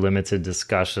of deep, limited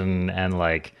discussion and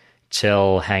like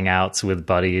chill hangouts with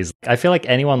buddies. I feel like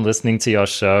anyone listening to your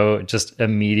show just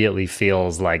immediately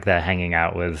feels like they're hanging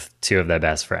out with 2 of their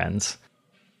best friends.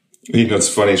 It's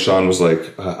funny. Sean was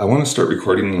like, I want to start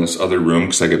recording in this other room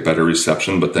because I get better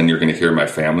reception, but then you're going to hear my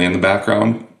family in the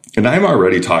background. And I'm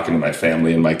already talking to my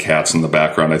family and my cats in the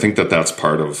background. I think that's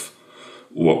part of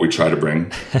what we try to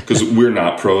bring because we're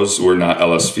not pros. We're not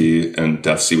LSV and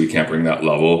Deathsea. We can't bring that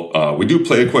level. We do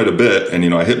play quite a bit. And,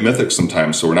 I hit Mythic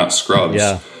sometimes, so we're not scrubs.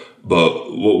 Yeah.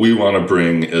 But what we want to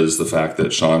bring is the fact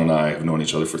that Sean and I have known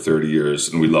each other for 30 years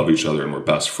and we love each other and we're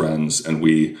best friends. And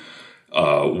we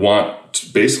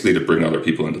want basically to bring other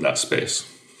people into that space.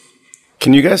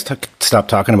 Can you guys stop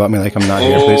talking about me like I'm not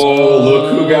here, please? Oh,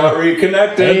 look who got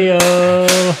reconnected.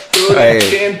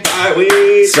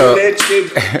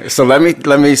 So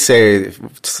let me say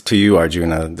to you,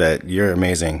 Arjuna, that you're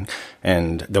amazing.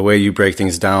 And the way you break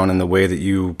things down and the way that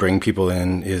you bring people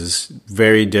in is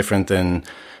very different than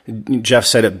Jeff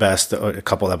said it best a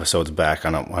couple episodes back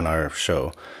on our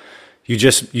show.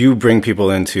 You bring people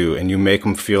into and you make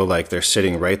them feel like they're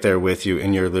sitting right there with you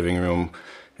in your living room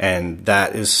And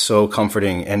that is so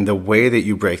comforting. And the way that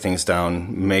you break things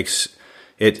down makes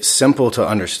it simple to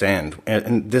understand.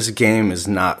 And this game is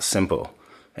not simple.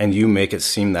 And you make it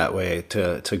seem that way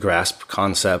to grasp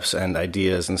concepts and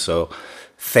ideas. And so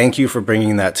thank you for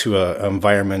bringing that to an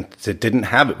environment that didn't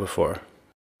have it before.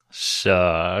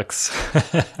 Shucks.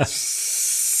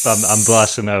 I'm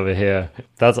blushing over here.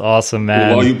 That's awesome, man.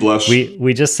 Well, while you blush,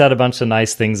 we just said a bunch of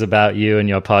nice things about you and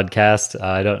your podcast.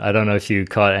 I don't know if you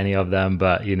caught any of them,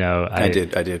 but I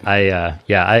did.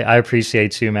 I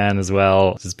appreciate you, man, as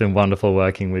well. It's been wonderful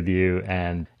working with you,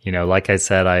 and like I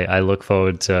said, I look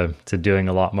forward to doing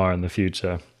a lot more in the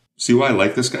future. See why I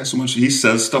like this guy so much? He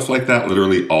says stuff like that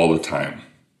literally all the time.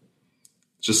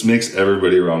 Just makes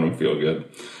everybody around him feel good.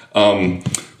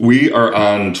 We are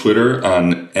on Twitter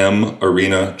on M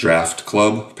Arena Draft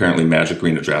Club. Apparently Magic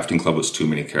Arena Drafting Club was too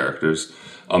many characters.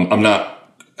 I'm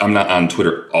not on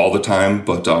Twitter all the time,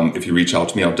 but if you reach out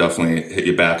to me, I'll definitely hit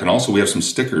you back. And also we have some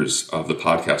stickers of the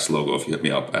podcast logo if you hit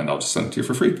me up, and I'll just send it to you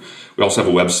for free. We also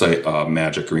have a website,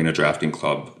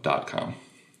 magicarenadraftingclub.com.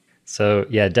 So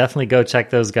yeah, definitely go check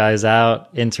those guys out,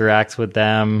 interact with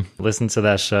them, listen to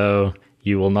their show.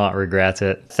 You will not regret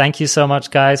it. Thank you so much,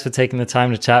 guys, for taking the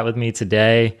time to chat with me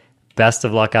today. Best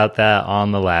of luck out there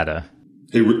on the ladder.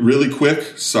 Hey, really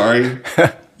quick, sorry.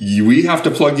 We have to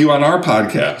plug you on our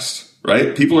podcast,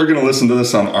 right? People are going to listen to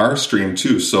this on our stream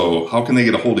too, so how can they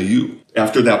get a hold of you?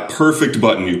 After that perfect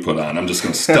button you put on, I'm just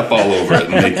going to step all over it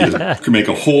and make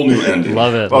a whole new ending.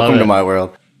 Love it. Welcome to my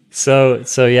world. So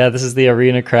yeah, this is the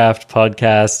Arena Craft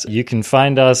podcast. You can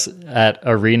find us at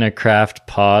Arena Craft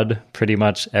Pod pretty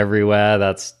much everywhere.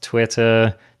 That's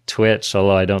Twitter, Twitch,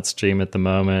 although I don't stream at the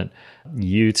moment,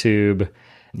 YouTube.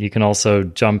 You can also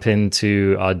jump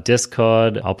into our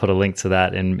Discord. I'll put a link to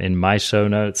that in my show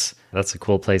notes. That's a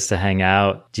cool place to hang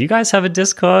out. Do you guys have a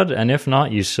Discord? And if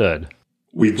not, you should.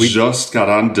 We just got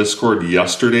on Discord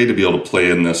yesterday to be able to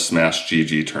play in this Smash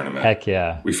GG tournament. Heck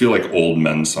yeah. We feel like old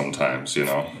men sometimes,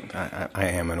 I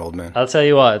am an old man. I'll tell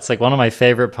you what, it's like one of my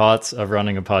favorite parts of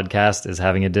running a podcast is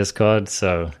having a Discord.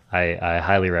 So I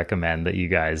highly recommend that you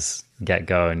guys get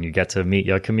going. You get to meet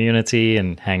your community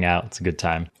and hang out. It's a good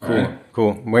time.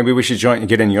 Cool. Maybe we should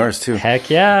get in yours too. Heck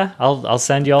yeah. I'll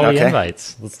send you all the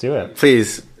invites. Let's do it.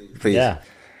 Please. Yeah.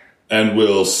 And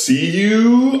we'll see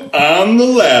you on the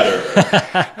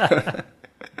ladder.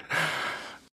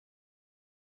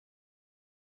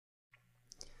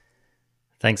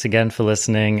 Thanks again for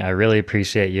listening. I really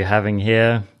appreciate you having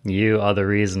here. You are the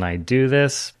reason I do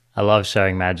this. I love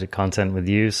sharing Magic content with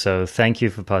you, so thank you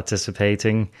for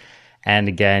participating. And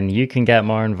again, you can get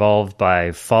more involved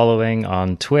by following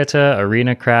on Twitter,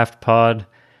 ArenaCraftPod,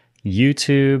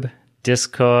 YouTube,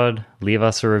 Discord, leave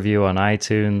us a review on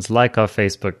iTunes, like our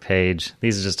Facebook page.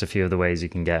 These are just a few of the ways you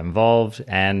can get involved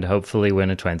and hopefully win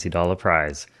a $20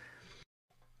 prize.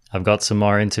 I've got some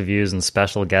more interviews and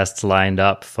special guests lined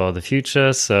up for the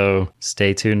future, so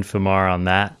stay tuned for more on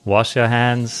that. Wash your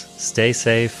hands, stay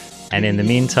safe, and in the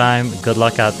meantime, good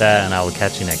luck out there, and I will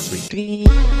catch you next week.